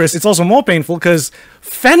guitarist, it's also more painful because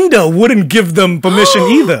Fender wouldn't give them permission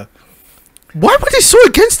either. why were they so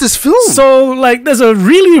against this film? So like, there's a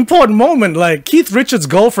really important moment. Like Keith Richards'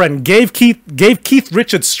 girlfriend gave Keith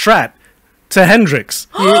Richards' Strat to Hendrix,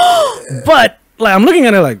 but like I'm looking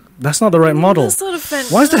at it like that's not the right model. That's not a fan.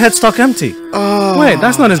 Why is the headstock empty? Wait,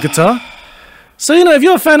 that's not his guitar. So if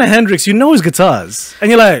you're a fan of Hendrix, you know his guitars, and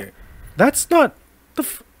you're like, that's not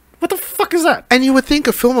what the fuck is that? And you would think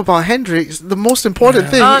a film about Hendrix, the most important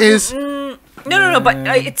thing is No, but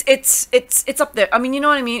it's up there. I mean, you know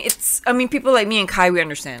what I mean. People like me and Kai, we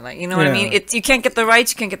understand. Like, you know what I Yeah. mean. You can't get the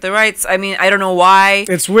rights. You can't get the rights. I mean, I don't know why.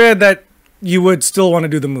 It's weird that you would still want to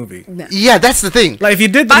do the movie. yeah, that's the thing. Like if you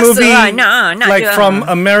did the Basta, movie nah, like yeah. from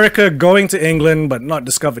America going to England but not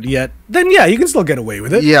discovered yet, then yeah, you can still get away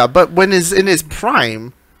with it. Yeah, but when it's in his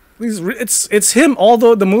prime, It's him,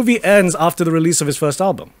 although the movie ends after the release of his first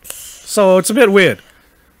album. So it's a bit weird.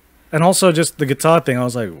 And also just the guitar thing, I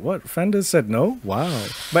was like, what? Fender said no? Wow.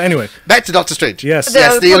 But anyway, back to Doctor Strange. yes.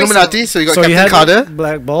 Yes, the voice- Illuminati. So you got So you Captain had Carter,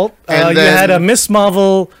 Black Bolt. And You then- had a Miss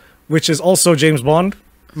Marvel, which is also James Bond.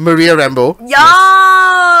 Maria Rambeau,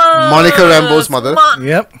 Yeah. Monica Rambeau's mother.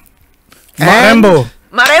 Yep. And- Marembo.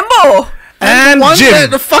 Marembo. And one Jim. that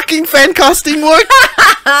the fucking fan casting worked.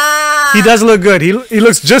 He does look good. He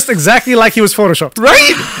looks just exactly like he was photoshopped.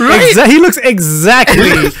 right. He looks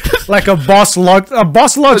exactly like a Boss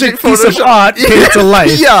Logic piece of Photoshop. art came to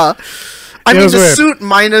life. Yeah. I It mean, was the weird. suit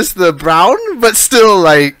minus the brown, but still,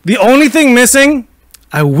 like, The only thing missing,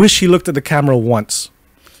 I wish he looked at the camera once.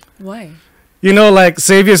 Why? Like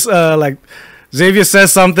Xavier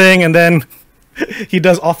says something and then he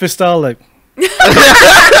does office style like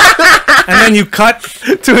and then you cut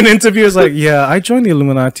to an interview. It's like, yeah, I joined the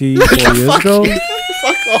Illuminati 4 years ago.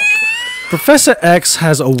 fuck off. Professor X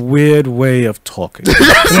has a weird way of talking. And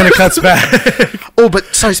then it cuts back. Oh, but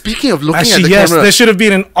sorry, speaking of looking at Actually, the yes, camera. there should have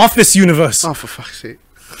been an office universe. Oh, for fuck's sake.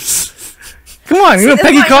 Come on,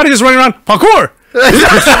 Peggy like- Carter just running around parkour.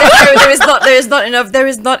 there is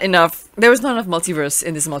not enough multiverse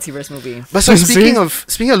in this multiverse movie. But so See? speaking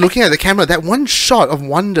of looking at the camera, that one shot of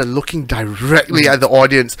Wanda looking directly at the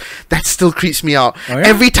audience, that still creeps me out. Oh, yeah?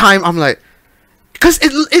 Every time I'm like, because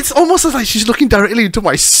it's almost like she's looking directly into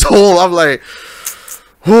my soul. I'm like,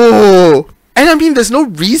 oh, And I mean, there's no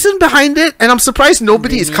reason behind it, and I'm surprised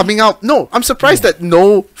nobody is coming out. No, I'm surprised that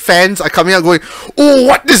no fans are coming out going, "Oh,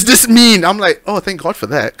 what does this mean?" I'm like, "Oh, thank God for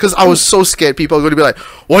that," because I was so scared people are going to be like,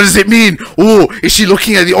 "What does it mean? Oh, is she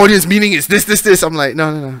looking at the audience meaning it's this?" I'm like,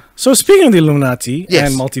 no. So speaking of the Illuminati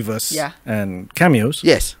Yes. and multiverse Yeah. and cameos,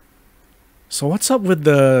 Yes. so what's up with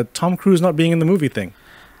the Tom Cruise not being in the movie thing?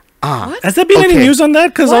 Ah. Has there been any Okay. news on that?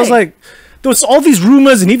 Because I was Why? like, there was all these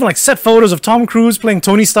rumors and even like set photos of Tom Cruise playing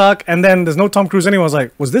Tony Stark, and then there's no Tom Cruise anymore. I was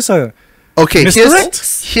like, was this a Okay,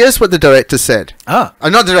 Misdirect? here's what the director said. ah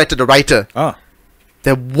Not the director, the writer. ah?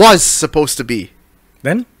 There was supposed to be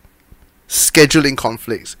Then scheduling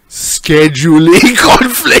conflicts. Scheduling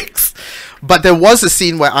conflicts. But there was a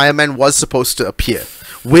scene where Iron Man was supposed to appear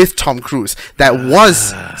with Tom Cruise. That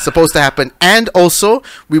was supposed to happen. And also,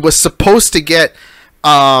 we were supposed to get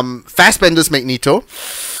Fassbender's Magneto.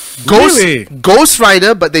 Really? Ghost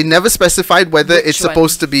Rider, but they never specified whether Which it's one?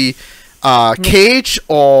 supposed to be Cage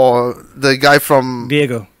or the guy from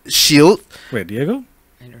Diego. S.H.I.E.L.D. Wait, Diego?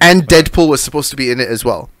 And Deadpool was supposed to be in it as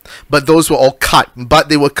well. But those were all cut. But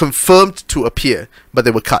they were confirmed to appear. But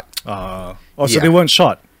they were cut. Oh, so Yeah. they weren't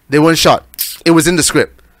shot. They weren't shot. It was in the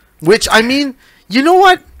script. Which, I mean, you know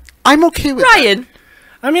what? I'm okay with that. Ryan,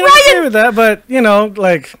 I mean, I'm okay with that, but you know,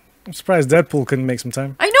 like, I'm surprised Deadpool couldn't make some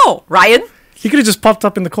time. I know. Ryan, He could have just popped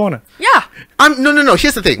up in the corner. yeah. No.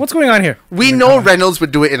 Here's the thing. What's going on here? We know Reynolds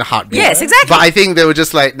would do it in a heartbeat. Yes, exactly. But I think they were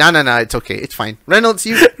just like, no, it's okay. It's fine. Reynolds,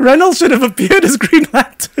 you... Reynolds should have appeared as Green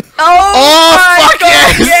Lantern. Oh, my fuck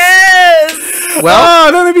God, yes! yes!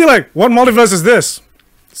 Well, Then they'd be like, what multiverse is this?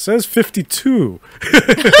 It says 52.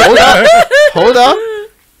 hold up.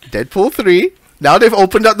 Deadpool 3. Now they've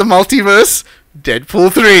opened up the multiverse.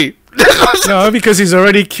 Deadpool 3. No, because he's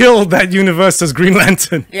already killed that universe as Green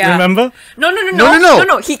Lantern. Yeah. Remember? No.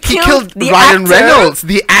 He killed the Ryan actor Reynolds,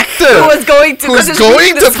 the actor who was going to, who's 'cause he's going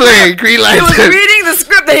reading the to play script. Green He was Lantern. reading the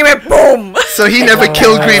script and he went boom. So he never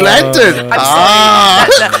killed Green Lantern. I'm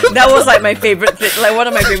sorry. That was like my favorite thing, like one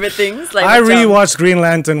of my favorite things. Like I macam rewatched Green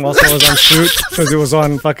Lantern whilst I was on shoot because it was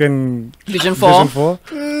on fucking Vision 4. Vision 4.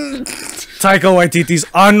 Taika Waititi's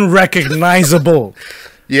unrecognizable.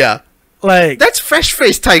 Yeah. Like, That's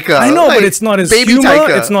fresh-faced Taika. I know, Like, but it's not his baby humor.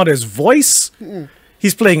 Taika. It's not his voice.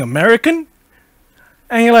 He's playing American.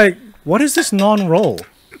 And you're like, what is this non-role?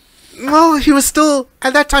 Well, he was still...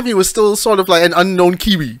 At that time, he was still sort of like an unknown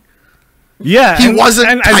Kiwi. Yeah. He wasn't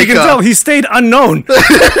And as you can Taika. tell, he stayed unknown.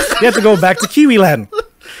 He had to go back to Kiwi Land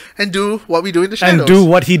And do what we do in the shadows. and do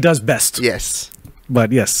what he does best. Yes.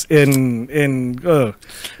 But yes, No,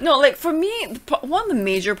 like for me, one of the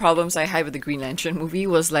major problems I had with the Green Lantern movie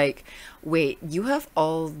was like, wait, you have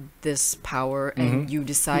all this power and you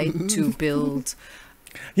decide to build.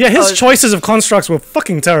 yeah, his Oh. choices of constructs were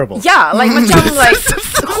fucking terrible. Yeah, like macam like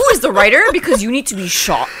who is the writer? Because you need to be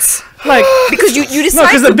shot. Like, Because you decide no,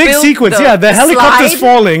 because to the big build sequence, the helicopter's slide.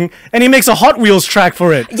 falling, and he makes a Hot Wheels track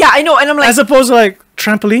for it. Yeah, I know, and I'm like, As opposed to like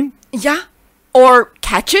trampoline, yeah, or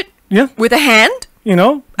catch it yeah, with a hand. you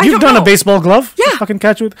know, I you've don't done know. a baseball glove, Yeah. fucking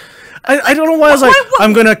catch with. I don't know why I was like, Why-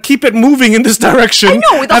 I'm gonna keep it moving in this direction, I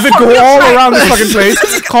know, with the have it Hot go Wheels all track. around this fucking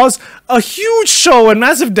place, cause a huge show and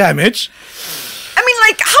massive damage. I mean,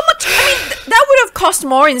 like, how much? I mean, that would have cost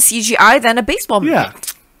more in CGI than a baseball movie. Yeah,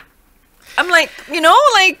 I'm like, you're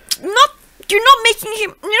not making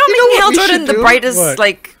him. You're not You know making what Hal we Jordan should the do? brightest What?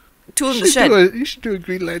 like tool in the shed. You should do a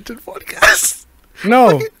Green Lantern podcast.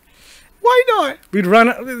 no, Why not?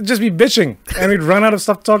 we'd just be bitching, and we'd run out of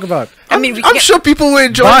stuff to talk about. I mean, we I'm can't- sure people will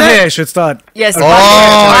enjoy that. Bahe should start. Yes, Oh,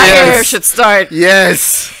 Fire yes. should start.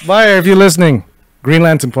 Yes. Bahe, if you're listening, Green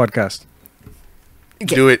Lantern podcast.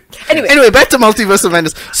 Do it. Anyway. Back to Multiverse of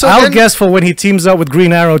Madness. So I'll then- guess for when he teams up with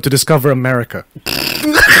Green Arrow to discover America.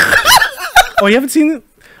 Oh, you haven't seen it?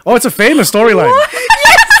 Oh, it's a famous storyline.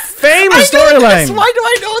 Famous storyline. Why do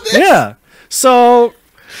I know this? Yeah. So,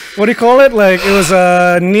 what do you call it? Like, it was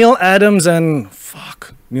Neil Adams and...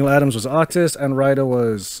 Neil Adams was artist and writer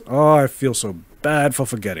was... Oh, I feel so bad for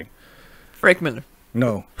forgetting. Frank Miller.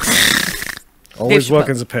 No. Always Dave work Chappelle.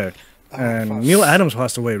 as a pair. And Neil Adams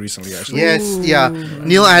passed away recently, actually. Yes, yeah.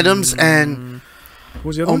 Neil Adams and... Who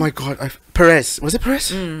was the other Oh one? my god. Perez. Was it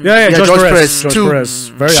Perez? Yeah, Yeah, George Perez. Perez. George Two Perez.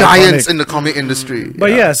 Very giants iconic. in the comic industry.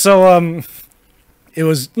 But yeah, so it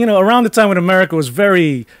was, around the time when America was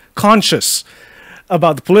very conscious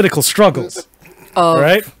about the political struggles,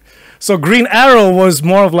 right? So Green Arrow was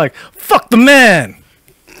more of like, fuck the man,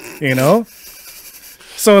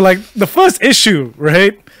 So like the first issue,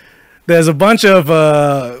 right? There's a bunch of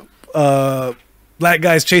black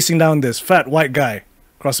guys chasing down this fat white guy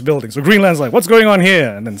across the building. So Green Lantern's like, what's going on here?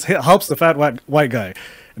 And then helps the fat white guy.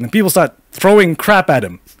 And then people start throwing crap at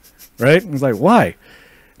him, right? And he's like, why?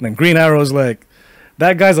 And then Green Arrow's like,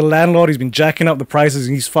 that guy's a landlord. He's been jacking up the prices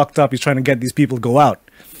and he's fucked up. He's trying to get these people to go out.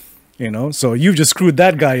 You know, so you've just screwed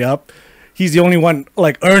that guy up. He's the only one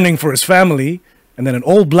like earning for his family. And then an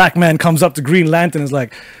old black man comes up to Green Lantern and is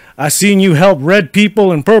like, I seen you help red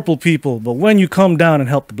people and purple people, but when you come down and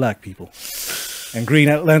help the black people? And Green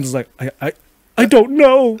Lantern's like, I don't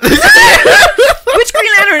know. Which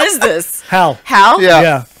Green Lantern is this? Hal. Hal?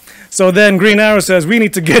 Yeah. So then Green Arrow says, we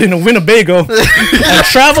need to get into Winnebago and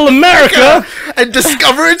travel America. And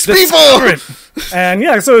discover its Discover people. it. And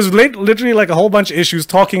yeah, so it's literally like a whole bunch of issues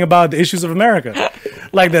talking about the issues of America.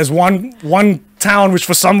 Like there's one town which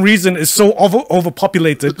for some reason is so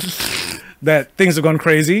overpopulated that things have gone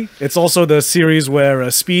crazy. It's also the series where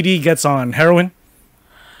Speedy gets on heroin.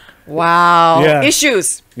 Wow. Yeah.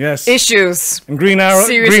 Issues. Yes. Issues. And Green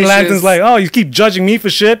Serious Lantern's issues. like, oh, you keep judging me for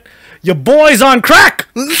shit. Your boy's on crack.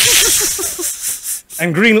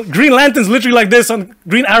 And Green Lantern's literally like this on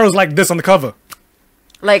Green Arrow's like this on the cover.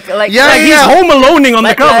 Like Yeah, Like yeah. he's home aloneing on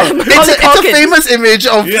Like, the cover. It's a famous image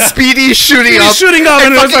of Yeah. Speedy shooting He's up. shooting up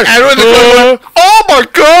and it's fucking like, Arrow in the corner. Oh my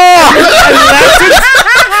god!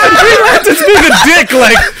 and Green Lantern's being a dick,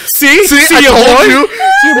 like, see See, I your told boy? you.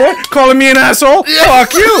 See your boy? Calling me an asshole?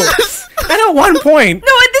 Fuck you. And at one point,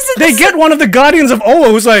 No, this is they get one of the Guardians of Oa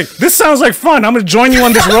who's like, this sounds like fun. I'm going to join you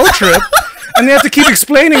on this road trip. And they have to keep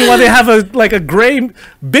explaining why they have a gray,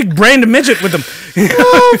 big-brained midget with them.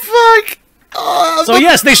 Oh fuck! Oh, So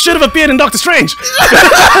yes, they should have appeared in Doctor Strange.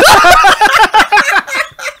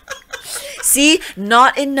 See,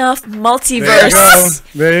 not enough There you multiverse.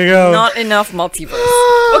 go. There you go. Not enough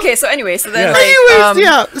multiverse. Okay, so anyway, so then Yeah. like anyways,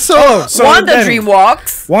 yeah. So, Wanda then- dream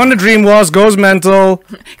walks. Wanda Dream Wars goes mental,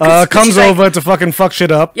 'Cause comes she's like- over to fucking fuck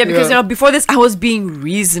shit up. Yeah, because Yeah. you know before this I was being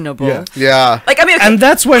reasonable. Yeah. yeah. Like I mean, okay, And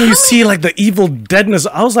that's when you see like the evil deadness.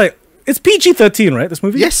 I was like, it's PG-13, right? This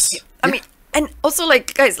movie? Yes. I mean, and also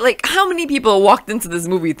like guys, like how many people walked into this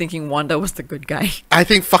movie thinking Wanda was the good guy? I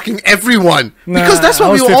think fucking everyone. Nah, because that's I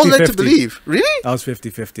what we was were all led to 50-50. believe. Really? I was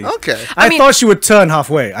 50-50. Okay. I mean- thought she would turn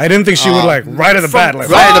halfway. I didn't think she would like right at the bat. Like,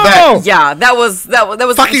 right at the bat. "Oh!" Yeah, that was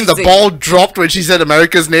Fucking the interesting. ball dropped when she said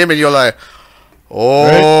America's name, and you're like,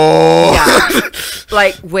 oh. Yeah.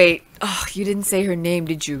 Like, wait. Oh, you didn't say her name,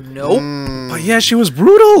 did you? Nope. But yeah, she was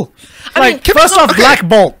brutal. mean, Like, first off, Black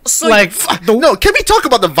Bolt. So- like, No, can we talk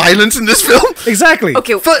about the violence in this film? exactly.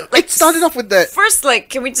 Okay, It started off with that. first, like,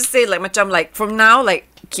 can we just say, like, macam, like, from now, like,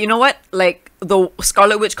 you know what? Like, the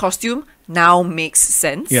Scarlet Witch costume now makes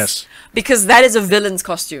sense. Yes. Because that is a villain's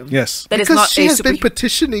costume. Yes. That is Because not she a has super. been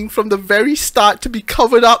petitioning from the very start to be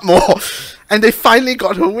covered up more. And they finally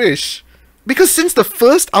got her wish. Because since the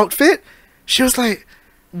first outfit, she was like,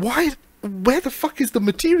 where the fuck is the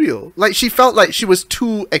material? Like, she felt like she was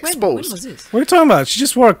too when exposed. was this? What are you talking about? She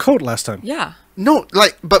just wore a coat last time. Yeah. No,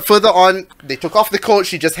 like, but further on, they took off the coat.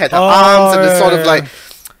 She just had her Oh, arms and this yeah, sort of yeah. like,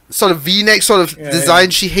 sort of V-neck sort of design.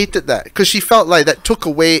 She hated that because she felt like that took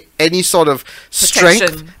away any sort of strength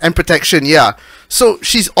Protection. and protection. Yeah. So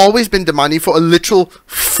she's always been demanding for a literal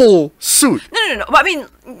full suit. No. But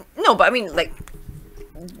I mean, like,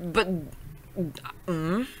 but.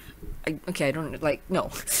 I don't like no,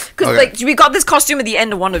 because Okay. like we got this costume at the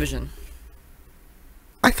end of WandaVision.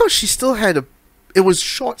 I thought she still had it was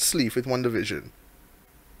short sleeve with One Division.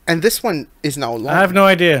 And this one is now long. I have no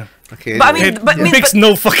idea. Okay. But I anyway. mean- It makes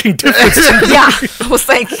no fucking difference. Yeah, I was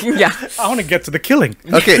like, yeah, I want to get to the killing.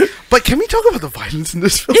 Okay, but can we talk about the violence in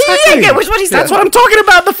this film? yeah. Which one he said? That's what I'm talking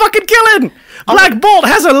about. The fucking killing. Black Bolt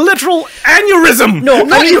has a literal aneurysm. No,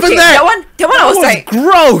 Not I mean, even okay, that. That one I was was like,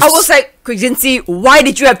 gross. I was like, Quincy, why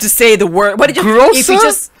did you have to say the word? Why did you? If Grosser you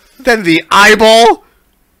just than the eyeball.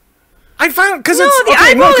 I found because no, it's the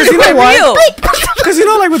okay, eyeball because is you know quite why? real. Because you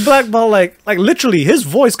know, like with Black Bolt, like literally, his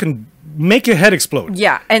voice can make your head explode.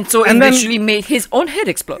 Yeah, and so And it then- literally made his own head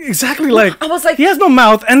explode. Exactly. Like I was like- he has no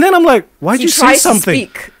mouth, and then I'm like, why'd He you say tries to something?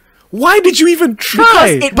 speak. Why did you even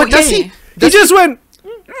try? Because it- But does he? He just went.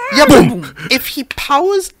 Yeah, but if he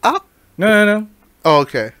powers up. No. Oh,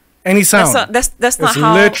 okay. Any sound. That's not it's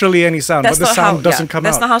how. literally any sound, That's but the not sound how, doesn't yeah, come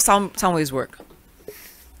that's out. not how sound waves work.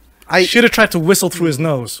 I Should have tried to whistle through his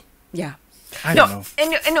nose. Yeah. I No, don't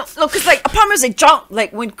know. and no, because like a problem is like John,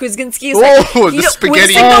 like when Krasinski is Oh, like, the you know, spaghetti. with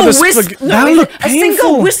a single Oh, the whisper, spag- that looked a single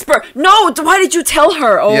painful. whisper. No, why did you tell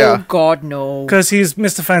her? Oh Yeah. God, no. Because he's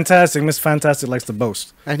Mr. Fantastic. Mr. Fantastic likes to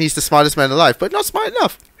boast. and he's the smartest man alive, but not smart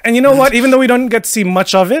enough. And you know what? Even though we don't get to see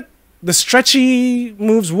much of it, the stretchy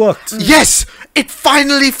moves worked. Yes, it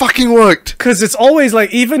finally fucking worked. Because it's always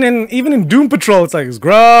like, even in Doom Patrol, it's like, it's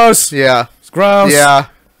gross. Yeah, It's gross. yeah.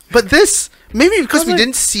 But this maybe because we like-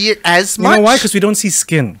 didn't see it as You much. know why? Because we don't see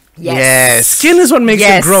skin. Yes. Skin is what makes it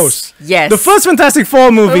Yes. gross. Yes. The first Fantastic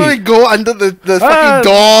Four movie. When we go under the Ah.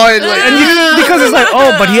 fucking door and like, And because it's like,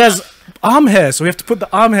 oh, but he has arm hair, so we have to put the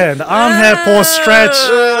arm hair. And the arm hair pores stretch.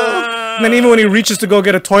 And then even when he reaches to go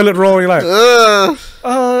get a toilet roll, you're like,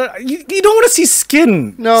 you don't want to see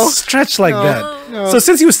skin No. stretch like No. that. No. So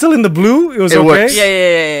since he was still in the blue, it was It okay. works.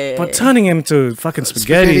 Yeah. But turning him to fucking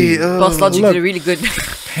spaghetti, Boss Logic look. did really good.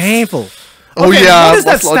 painful. Oh, Okay, yeah, what is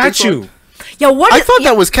that Boss Logic's statue? one. Yeah, what? I is- thought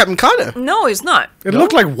that was Captain Carter. No, it's not. It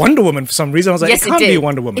looked like Wonder Woman for some reason. I was like, Yes, it can't did. be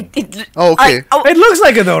Wonder Woman. Oh, okay. It looks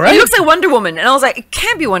like it though, right? It looks like Wonder Woman, and I was like, it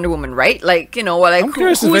can't be Wonder Woman, right? Like, you know, like I'm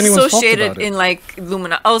curious if who is anyone's talked associated about it. in like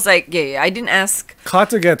Lumina? I was like, yeah. I didn't ask.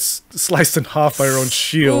 Carter gets sliced in half by her own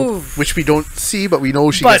shield. Ooh. Which we don't see, but we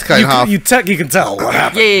know she But gets cut in half. you can tell what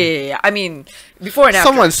happened. Yeah. I mean, before and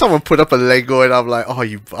after. Someone put up a Lego, and I'm like, oh,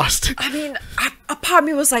 you bastard. I mean, a part of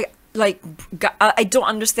me was like, I don't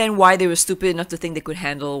understand why they were stupid enough to think they could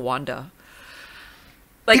handle Wanda.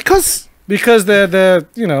 Like, Because Because they're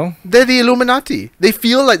you know, they're the Illuminati. They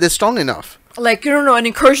feel like they're strong enough. like you don't know, an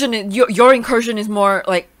incursion. Your incursion is more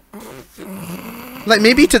like. Like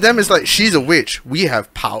maybe to them it's like she's a witch. We have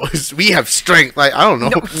powers. We have strength. Like I don't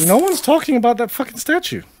know. no one's talking about that fucking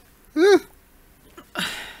statue.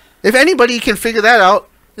 If anybody can figure that out,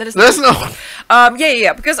 Let us let us know.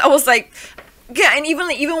 Yeah. Because I was like, yeah, and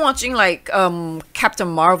even watching like Captain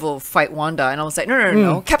Marvel fight Wanda, and I was like,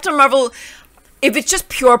 no. Captain Marvel, if it's just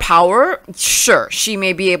pure power, sure, she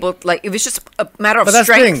may be able. Like, if it's just a matter of But that's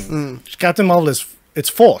the strength, thing. Captain Marvel it's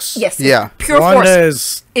force. yes, Yeah. pure Wanda force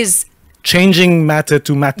is is changing matter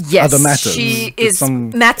to yes, other matters. she It's is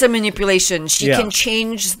some- matter manipulation. She Yeah. can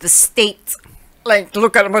change the state. Like,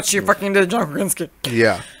 look at what she fucking did, John Krasinski.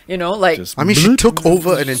 Yeah. You know, like. Just- I mean, she took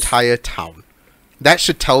over an entire town. That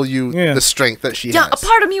should tell you Yeah. the strength that she yeah, a has.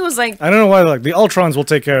 part of me was like, I don't know why like the Ultrons will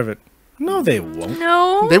take care of it. No, they won't.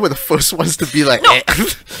 no. They were the first ones to be like, No. eh.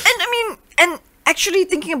 And I mean, and actually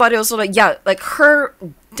thinking about it also, like, yeah, like her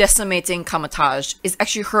decimating Kamatage is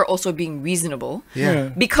actually her also being reasonable. Yeah.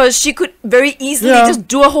 Because she could very easily Yeah. just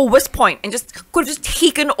do a whole West Point and just could have just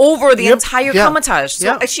taken over the Yep. entire Yeah. Kamatage. So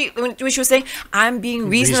Yeah. actually, when she was saying, I'm being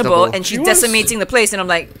reasonable, Reasonable. and she's She was. decimating the place, and I'm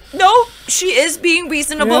like, no, she is being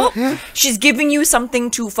reasonable. Yeah. She's giving you something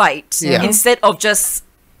to fight Yeah. instead of just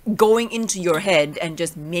going into your head and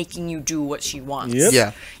just making you do what she wants. Yep.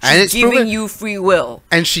 Yeah. She's And it's giving proven, you free will.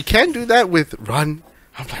 and she can do that with Run.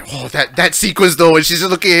 I'm like, oh, that sequence though, when she's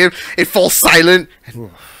just looking at him, it falls silent. And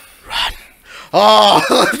Run. Oh,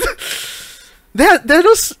 there are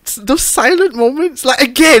those silent moments. Like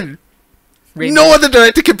again, Raimi. no other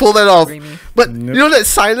director can pull that off. Raimi. But you know that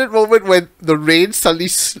silent moment when the rain suddenly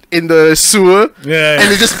in the sewer, Yeah.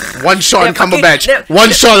 and it's just one shot on That fucking- Cumberbatch, that-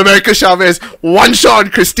 one shot on America Chavez, one shot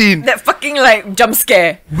on Christine. That fucking like jump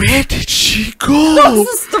scare. Where did she go?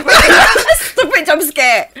 Stupid, stupid jump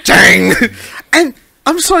scare. Dang! And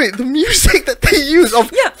I'm sorry, the music that they use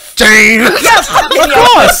of Yeah. Dang! Yeah, fuck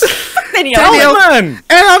Danielle. Fuck Danielle. Danielle. man.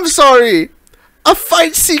 And I'm sorry, a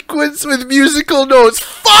fight sequence with musical notes,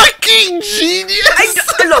 fucking genius!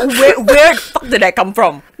 Look, where the fuck did that come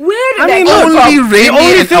from? Where did I that mean, come only from?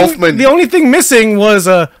 Raimi and Elfman. The only thing missing was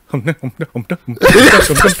It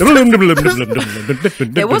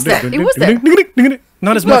was that. It was that.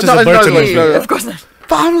 Not as No, much as not the as Burton much, one. no, no. Of course not.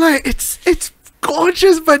 But I'm like, it's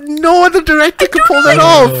gorgeous, but no other director could pull that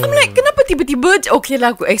off. I'm like, kenapa tiba-tiba okay lah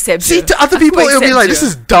aku accept See, je. to other Aku people, it'll be accept like, je. this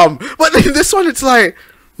is dumb. But then this one, it's like,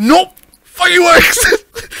 nope, fireworks.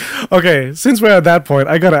 Okay, since we're at that point,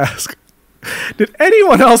 I gotta ask: did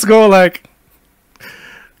anyone else go like,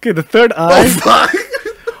 okay, the third Oh, eye? fuck.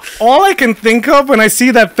 All I can think of when I see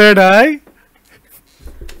that third eye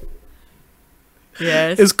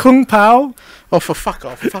Yes. is Kung Pao, Oh, for fuck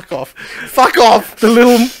off, fuck off, fuck off.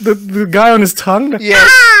 the guy on his tongue. Yes,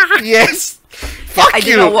 yes. Fuck I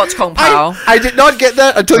you. did not watch Kung Pao. I did not get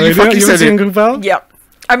that until Oh, you fucking haven't said seen it. Kung Pao? Yep.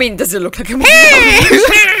 I mean, does it look like a movie?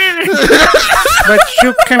 But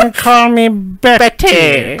you can call me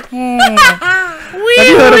Betty. Have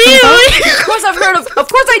you heard of Kung Pao? Of course, I've heard of. Of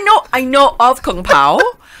course, I know of Kung Pao.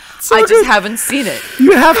 I just haven't seen it.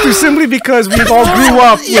 You have to simply because we've all grew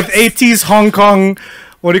up with 80s Hong Kong.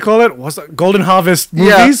 What do you call it? What's that? Golden Harvest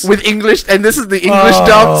movies. Yeah, with English, and this is the English Oh.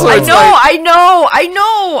 dub, so I it's know, like, I know.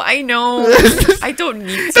 I don't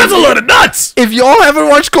need to. That's a load of nuts. if y'all haven't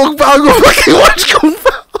watched Kung Pao, go fucking watch Kung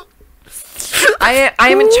Pao. I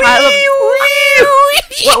am a child of.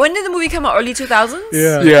 What? When did the movie come out? Early 2000s.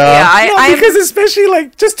 Yeah. Yeah. No, I am. because especially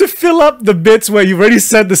like just to fill up the bits where you've already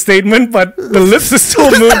said the statement, but the lips are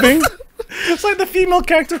still moving. It's like the female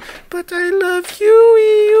character. But I love you.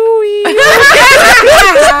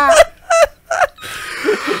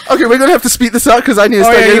 Okay, we're gonna have to speed this up because I need to Oh,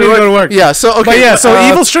 start yeah, you getting need to go to work. Yeah. So okay. But yeah, so uh,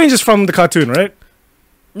 Evil Strange is from the cartoon, right?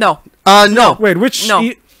 No. No. Wait, which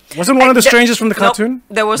No. wasn't one of the The- Strangers from the Nope, cartoon?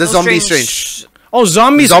 there was The no Zombie strange. Oh,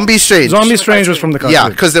 Zombie Strange. Zombie Strange was from the cartoon. Yeah,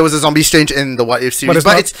 because there was a Zombie Strange in the What If series, it's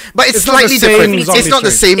but not- it's it's not the slightly same different. Zombie It's not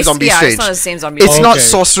the Strange. same Zombie yeah, Strange. it's not the same zombie. It's not Okay.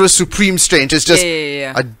 Sorcerer Supreme Strange. It's just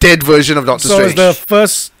Yeah. a dead version of Doctor So is Strange. the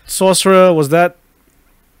first sorcerer, was that...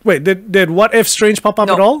 Wait, did What If Strange pop up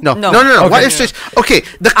No. at all? no, No. no, no, no. What Okay. If Strange? Okay,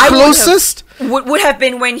 the I would have- closest. Would have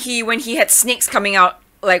been when he had snakes coming out,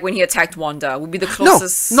 like when he attacked Wanda. Would be the No,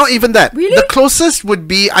 closest. not even that. Really? The closest would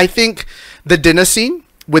be, I think, the dinner scene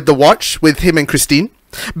with the watch with him and Christine.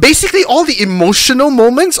 Basically, all the emotional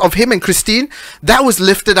moments of him and Christine, that was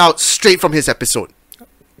lifted out straight from his episode.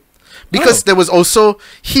 Because Oh. there was also,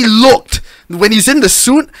 he looked, when he's in the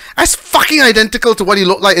suit, as fucking identical to what he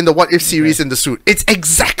looked like in the What If series in the suit. It's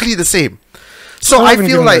exactly the same. So I haven't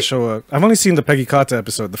feel given that like, show I've only seen the Peggy Carter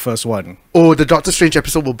episode, the first one. oh, the Doctor Strange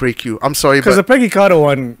episode will break you. I'm sorry, Because the but Peggy Carter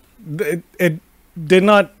one, it did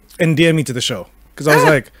not endear me to the show. Because I was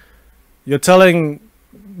like, you're telling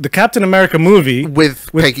the Captain America movie with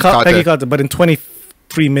Peggy Carter. Peggy Carter, but in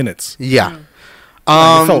 23 minutes. Yeah.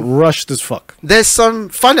 It felt rushed as fuck. There's some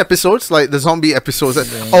fun episodes, like the zombie episodes.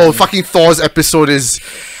 Oh, fucking Thor's episode is.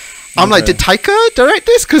 I'm like, did Taika direct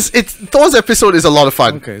this? Because Thor's episode is a lot of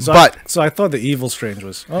fun. Okay, so but I thought the Evil Strange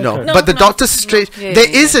was. Okay. no, No, but the no, Doctor no. Strange, Yeah, there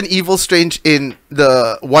yeah, is an Evil Strange in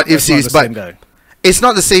the What If That's not series, the but same guy. it's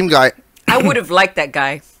not the same guy. I would have liked that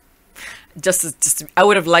guy. I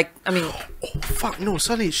would have liked. I mean, Fuck no,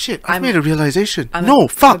 suddenly shit. I've I'm- made a realization. I'm No, a-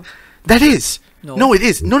 fuck. That is. No. No, it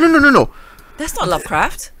is. No. that's not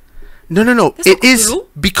Lovecraft. No. That's It not is Cthulhu?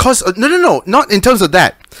 because no. Not in terms of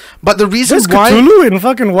that, but the reason There's why. Cthulhu in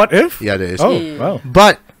fucking What If? Yeah, there is. Oh, Yeah. wow.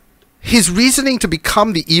 But his reasoning to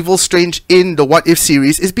become the Evil Strange in the What If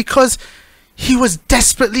series is because he was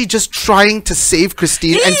desperately just trying to save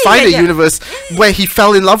Christine and Yeah, find yeah. a universe where he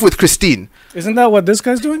fell in love with Christine. Isn't that what this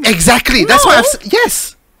guy's doing? Exactly. That's why No. I've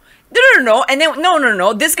yes. No. And then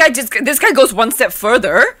no. This guy goes one step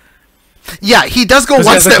further. Yeah, he does go 'Cause he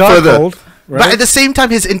one has a step dark further. hold, But right? at the same time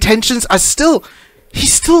his intentions are still he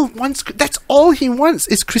still wants that's all he wants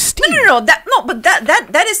is Christine. No.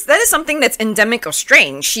 That is something that's endemic or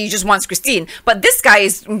strange. He just wants Christine. But this guy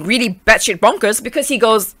is really batshit bonkers because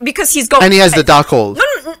he's going. And he has the dark hole. No,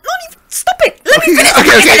 not even. Stop it. Let me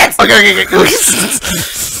finish. Okay.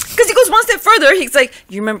 Because he goes one step further. He's like,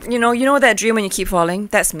 you know that dream when you keep falling?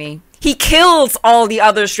 That's me. He kills all the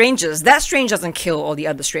other strangers. That strange doesn't kill all the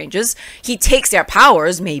other strangers. He takes their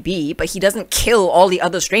powers, maybe, but he doesn't kill all the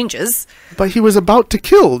other strangers. But he was about to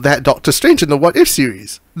kill that Doctor Strange in the What If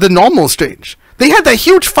series. The normal Strange. They had that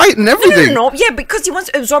huge fight and everything. No. Yeah, because he wants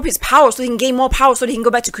to absorb his power so he can gain more power so that he can go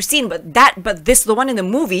back to Christine. But the one in the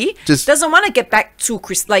movie, Just- doesn't want to get back to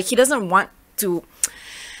Chris. Like, he doesn't want to.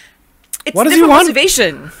 It's What a does he different want?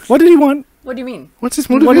 motivation. What did he want? What do you mean? What's his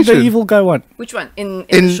What did motivation? the evil guy want? Which one? In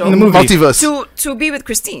in the show? the movie. multiverse. To be with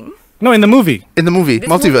Christine. No, in the movie. In the movie. This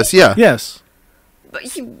Multiverse, movie? yeah. Yes. But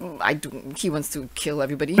he wants to kill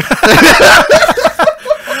everybody.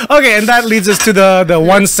 Okay, and that leads us to the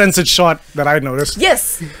one censored shot that I noticed.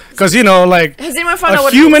 Yes. Because, you know, like, Has anyone found out a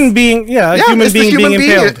what human it is? being, a Yeah, human it's the being being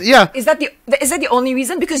impaled. Yeah. Is that the only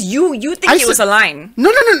reason? Because you think I it was said- a line.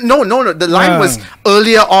 No. The line was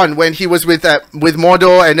earlier on when he was with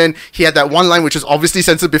Mordor, and then he had that one line which was obviously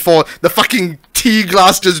censored before the fucking tea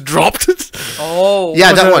glass just dropped. Oh.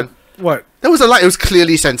 Yeah, Was that a- one. What? That was a line. It was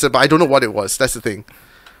clearly censored, but I don't know what it was. That's the thing.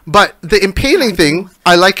 But the impaling thing,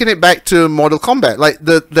 I liken it back to Mortal Kombat. Like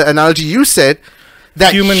the analogy you said,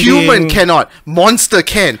 that Human human being- cannot, monster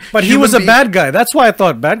can. But he Human was a being- bad guy. That's why I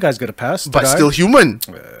thought bad guys get a pass. but Did I? still human.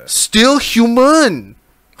 Still human.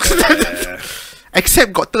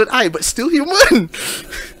 Except got third eye, but still human.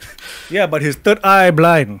 Yeah, but his third eye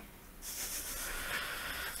blind.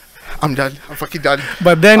 I'm done. I'm fucking done.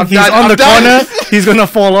 But then I'm he's done. on I'm the done. corner, he's gonna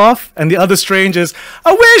fall off, and the other strange is, I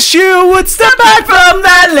wish you would step back from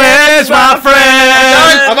that ledge, my friend.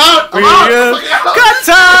 I'm out. I'm Real out. Cut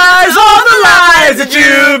ties all the lies that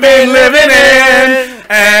you've been living in.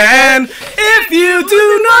 And if you do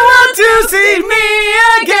not want to see me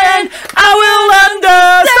again, I will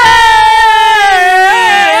understand.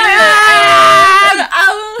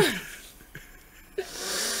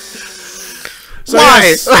 So Why?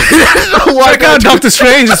 yes, Why check out Doctor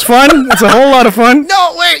Strange. It's fun. It's a whole lot of fun.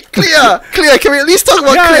 No, wait. Clear. Can we at least talk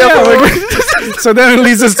about Clear? Yeah, so then it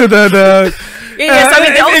leads us to the Yes, I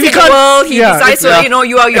mean, the if you ultimate can't- world, he yeah, decides, yeah. so,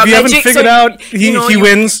 you are if you haven't magic, figured so, out, he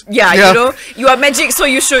wins. Yeah, Yeah. you are magic, so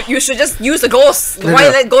you should just use the ghost. No, Why no.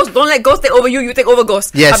 let ghost? Don't let ghost take over you. You take over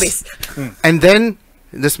ghost. Yes. Habis. And then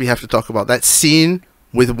this we have to talk about that scene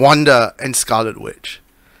with Wanda and Scarlet Witch.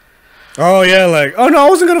 Oh yeah, like, oh no, I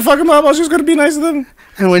wasn't gonna fuck them up. I was just gonna be nice to them.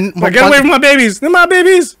 And when Like, get away from my babies. They're my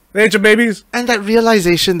babies. They ain't your babies. and that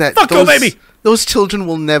realization that Fuck your baby. those children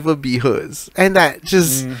will never be hers, and that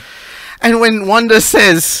just and when Wanda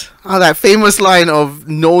says that famous line of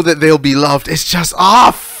 "know that they'll be loved," it's just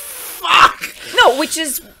fuck. No, which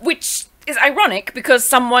is ironic because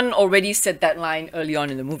someone already said that line early on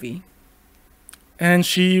in the movie. And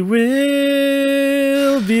she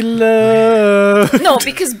will be loved. No,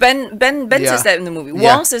 because Ben Yeah. says that in the movie.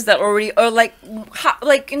 Yeah. Wong says that already, or like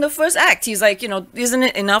in the first act, he's like, isn't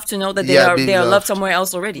it enough to know that they Yeah, are being loved loved. somewhere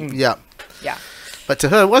else already? Yeah, Yeah, but to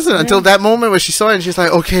her it wasn't until that moment where she saw it and she's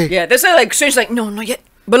like, okay, yeah. That's why like Strange like, no, not yet.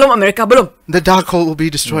 Belum America, belum. the Darkhold will be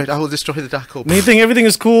destroyed. I will destroy the Darkhold. And you think everything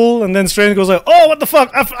is cool, and then Strange goes like, "Oh, what the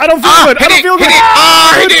fuck? I don't feel good. I don't feel good."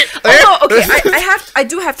 Hit it! Although, okay, I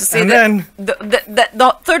do have to say And that then-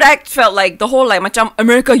 the third act felt like the whole like macam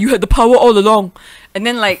America, you had the power all along, and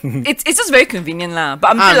then like it's just very convenient lah.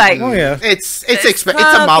 But I'm still like, Oh yeah, It's a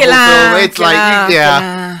Marvel film. It's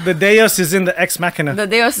like the Deus is in the Ex Machina. the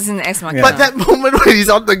Deus is in the X Machina. But that moment when he's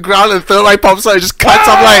on the ground and Third Eye pops out and just cuts,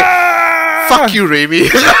 I'm like, fuck you, Raimi.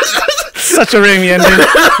 Such a Raimi ending.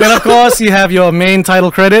 Then of course you have your main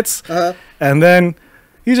title credits, and then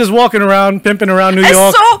he's just walking around, pimping around New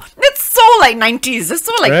York. It's so like 90s. It's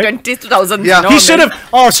so like Right? 20s, 2000s. Yeah. you know, He and should then- have.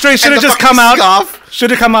 Oh, Strange should have And the just come fucking out. scarf. Should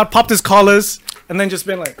have come out, popped his collars, and then just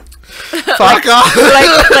been like, Fuck off.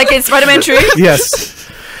 like in Spider-Man 3. yes.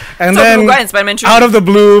 And So then Google in Spider-Man 3. out of the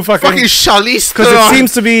blue, Fucking fucking Charlize because it Theron.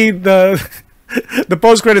 seems to be the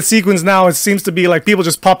post-credit sequence now. It seems to be like people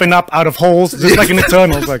just popping up out of holes, just like in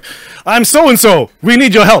Eternals. Like, I'm so and so. We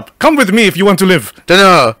need your help. Come with me if you want to live.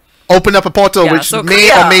 No. Open up a portal Yeah, which so may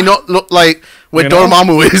clear. or may not look like where You know?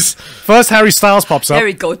 Dormammu is. First, Harry Styles pops up. There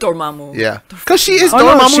we go, Dormammu. Yeah. Because she is Oh,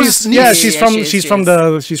 no, Dormammu's niece. yeah, she's Yeah, from she is, she's she from is.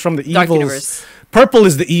 the she's from the Dark evils. Universe. Purple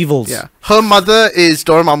is the evils. Yeah. Her mother is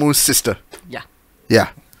Dormammu's sister. Yeah. Yeah.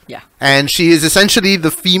 Yeah. And she is essentially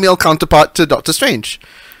the female counterpart to Doctor Strange.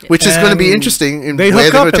 Which is going to be And interesting in They where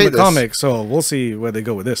hook they're up going to in take the this. comic, so we'll see where they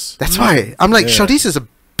go with this. That's why. I'm like, Yeah. Charlize is a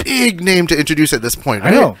big name to introduce at this point, I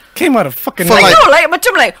right? know. Came out of fucking For I nowhere. like- know, like,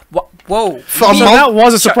 macam like, whoa. For a So mul- that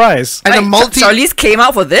was a surprise. and a Like, multi Charlize came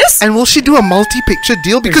out for this? and will she do a multi-picture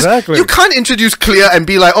deal? Because Exactly. you can't introduce Clea and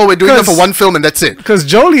be like, oh, we're doing it for 'Cause- one film and that's it. Because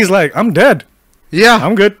Jolie's like, I'm dead. Yeah.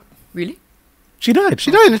 I'm good. Really? She died. She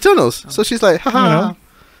died in Eternals. So she's like, haha. You know.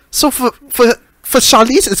 So for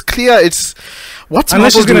Charlize, it's clear it's what's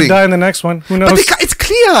Unless Marvel she's gonna doing? die in the next one. Who knows? But it's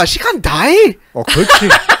clear. She can't die. Or could she?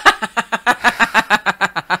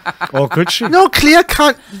 Or could she? No, Clea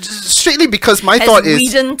can't. Straightly because my Has thought is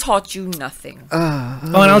Whedon taught you nothing? Oh,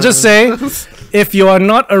 and I'll just say, if you are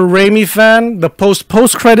not a Raimi fan, the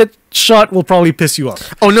post-credit shot will probably piss you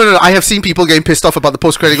off. oh no, I have seen people getting pissed off about the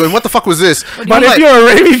post credit going, what the fuck was this? But I'm if like, you're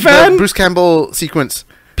a Raimi the fan, Bruce Campbell sequence,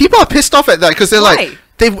 people are pissed off at that because they're Why? like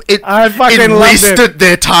it I fucking it loved wasted it.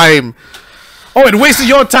 their time. oh, it wasted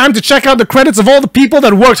your time to check out the credits of all the people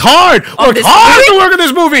that worked hard this to work on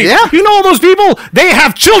this movie. Yeah. You know all those people? They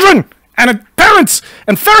have children and parents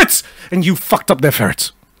and ferrets, and you fucked up their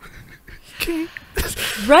ferrets.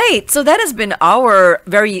 Right. So that has been our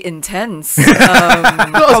very intense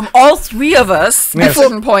from all three of us at Yes.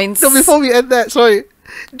 certain points. So before we end that, sorry,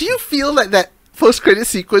 do you feel that post credit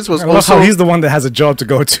sequence was I love also how he's the one that has a job to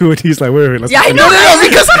go to, and he's like, wait, let's Yeah, I get know. no,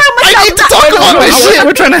 because I need to talk about No, this shit.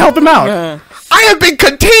 we're trying to help him out. I have been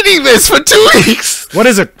containing this for 2 weeks. What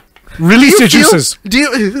is it? Release your juices. Do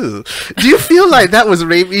you feel like that was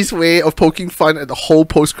Raimi's way of poking fun at the whole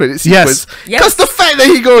post credit Yes. sequence? Yes. Because the fact that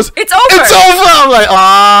he goes, It's over. It's over. I'm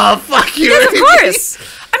like, fuck you. Yes, of Raimi." course.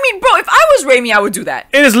 I mean, bro, if I was Raimi, I would do that.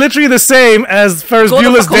 It is literally the same as Ferris Go the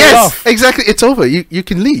Bueller's fuck Day Yes, Off. exactly. It's over. You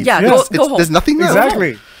can leave. Yeah, Yes. go home. There's nothing there.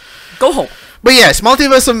 Exactly. Go home. But yes,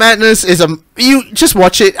 Multiverse of Madness is you just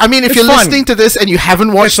watch it. I mean, if It's you're fun. listening to this and you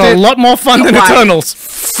haven't watched It's a it, lot more fun than Why? Eternals.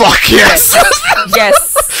 fuck yes.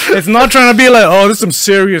 Yes. It's not trying to be like, oh, this is some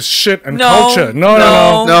serious shit and No, culture. No.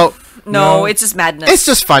 no. no, No, No. it's just madness. it's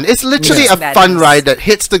just fun. It's literally Yes. a fun ride that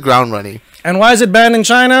hits the ground running. And why is it banned in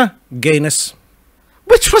China? Gayness.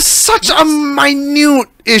 Which was such a minute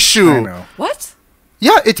issue. I know. What?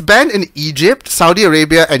 Yeah, it's banned in Egypt, Saudi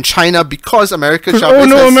Arabia, and China because America Oh Chavez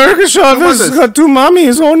no, has- America Chavez mothers. got two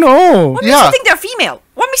mommies. Oh no. What makes Yeah. you think they're female?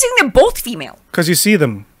 What makes you think they're both female? Because you see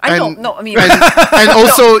them. I know. And- No, I mean. and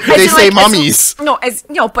also as they in, say like, mummies.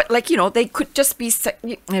 but like, they could just be.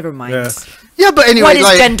 Never mind. Yeah. Yeah, but anyway, What is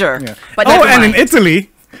like gender? Yeah. But Oh, never and in mind. Italy,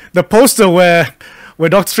 the poster where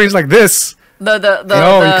Doctor Strange like this. The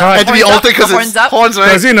No, you can't. had to be altered because horns it's up. horns,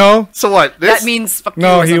 right? Because So what? This? That means fuck you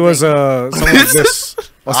no, or he was something. someone like this.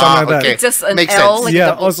 or something like that. It's just an Makes L, sense. like Yeah,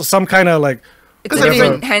 double- also some kind of like, it's a I mean-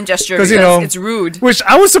 different hand gesture 'Cause, because you know- it's rude. which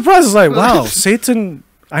I was surprised. I was like, wow, Satan.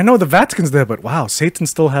 I know the Vatican's there, but wow, Satan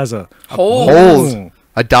still has a Hold. Hold.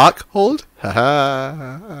 A dark hold?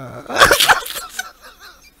 Haha.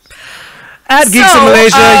 at Geeks So, in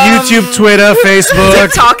Malaysia, YouTube, Twitter, Facebook,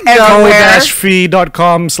 TikTok, everywhere.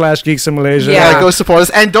 go-feed.com/Geeks in Malaysia. Yeah. Go support us.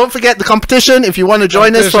 And don't forget the competition if you want to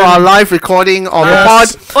join us for our Competition. live recording of the pod.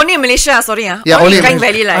 Yes. Only in Malaysia, sorry. Yeah, only only in in Klang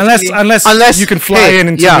Valley. Lah, Unless, actually. unless you can fly hey,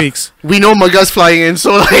 in 2 yeah, weeks. We know Maga's flying in,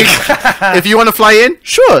 so like if you want to fly in,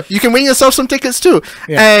 sure, you can win yourself some tickets too.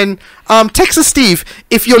 Yeah. And Texas Steve,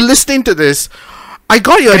 if you're listening to this, I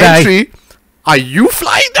got your G'day. entry. Are you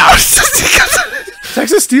flying down?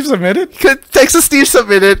 Texas Steve submitted? Texas Steve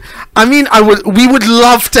submitted. I mean, we would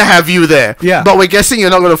love to have you there. Yeah. But we're guessing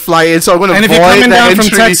you're not going to fly in, so I'm going to And if avoid you're coming that down from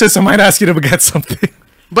entry. Texas, I might ask you to get something.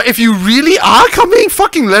 But if you really are coming,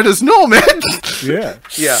 fucking let us know, man. Yeah.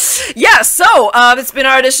 Yeah. Yeah, so it's been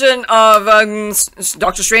our edition of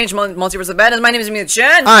Doctor Strange Multiverse of Madness. My name is Amelia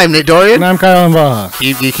Chen. I'm Nick Dorian. And I'm Kyle Mbaha.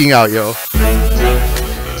 Keep geeking out, yo.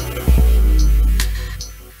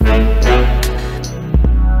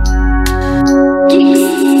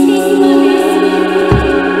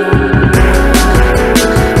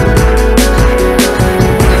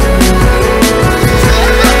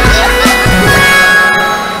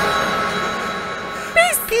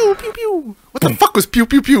 Pew, pew, pew. What the fuck was pew,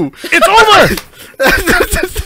 pew, pew? It's over!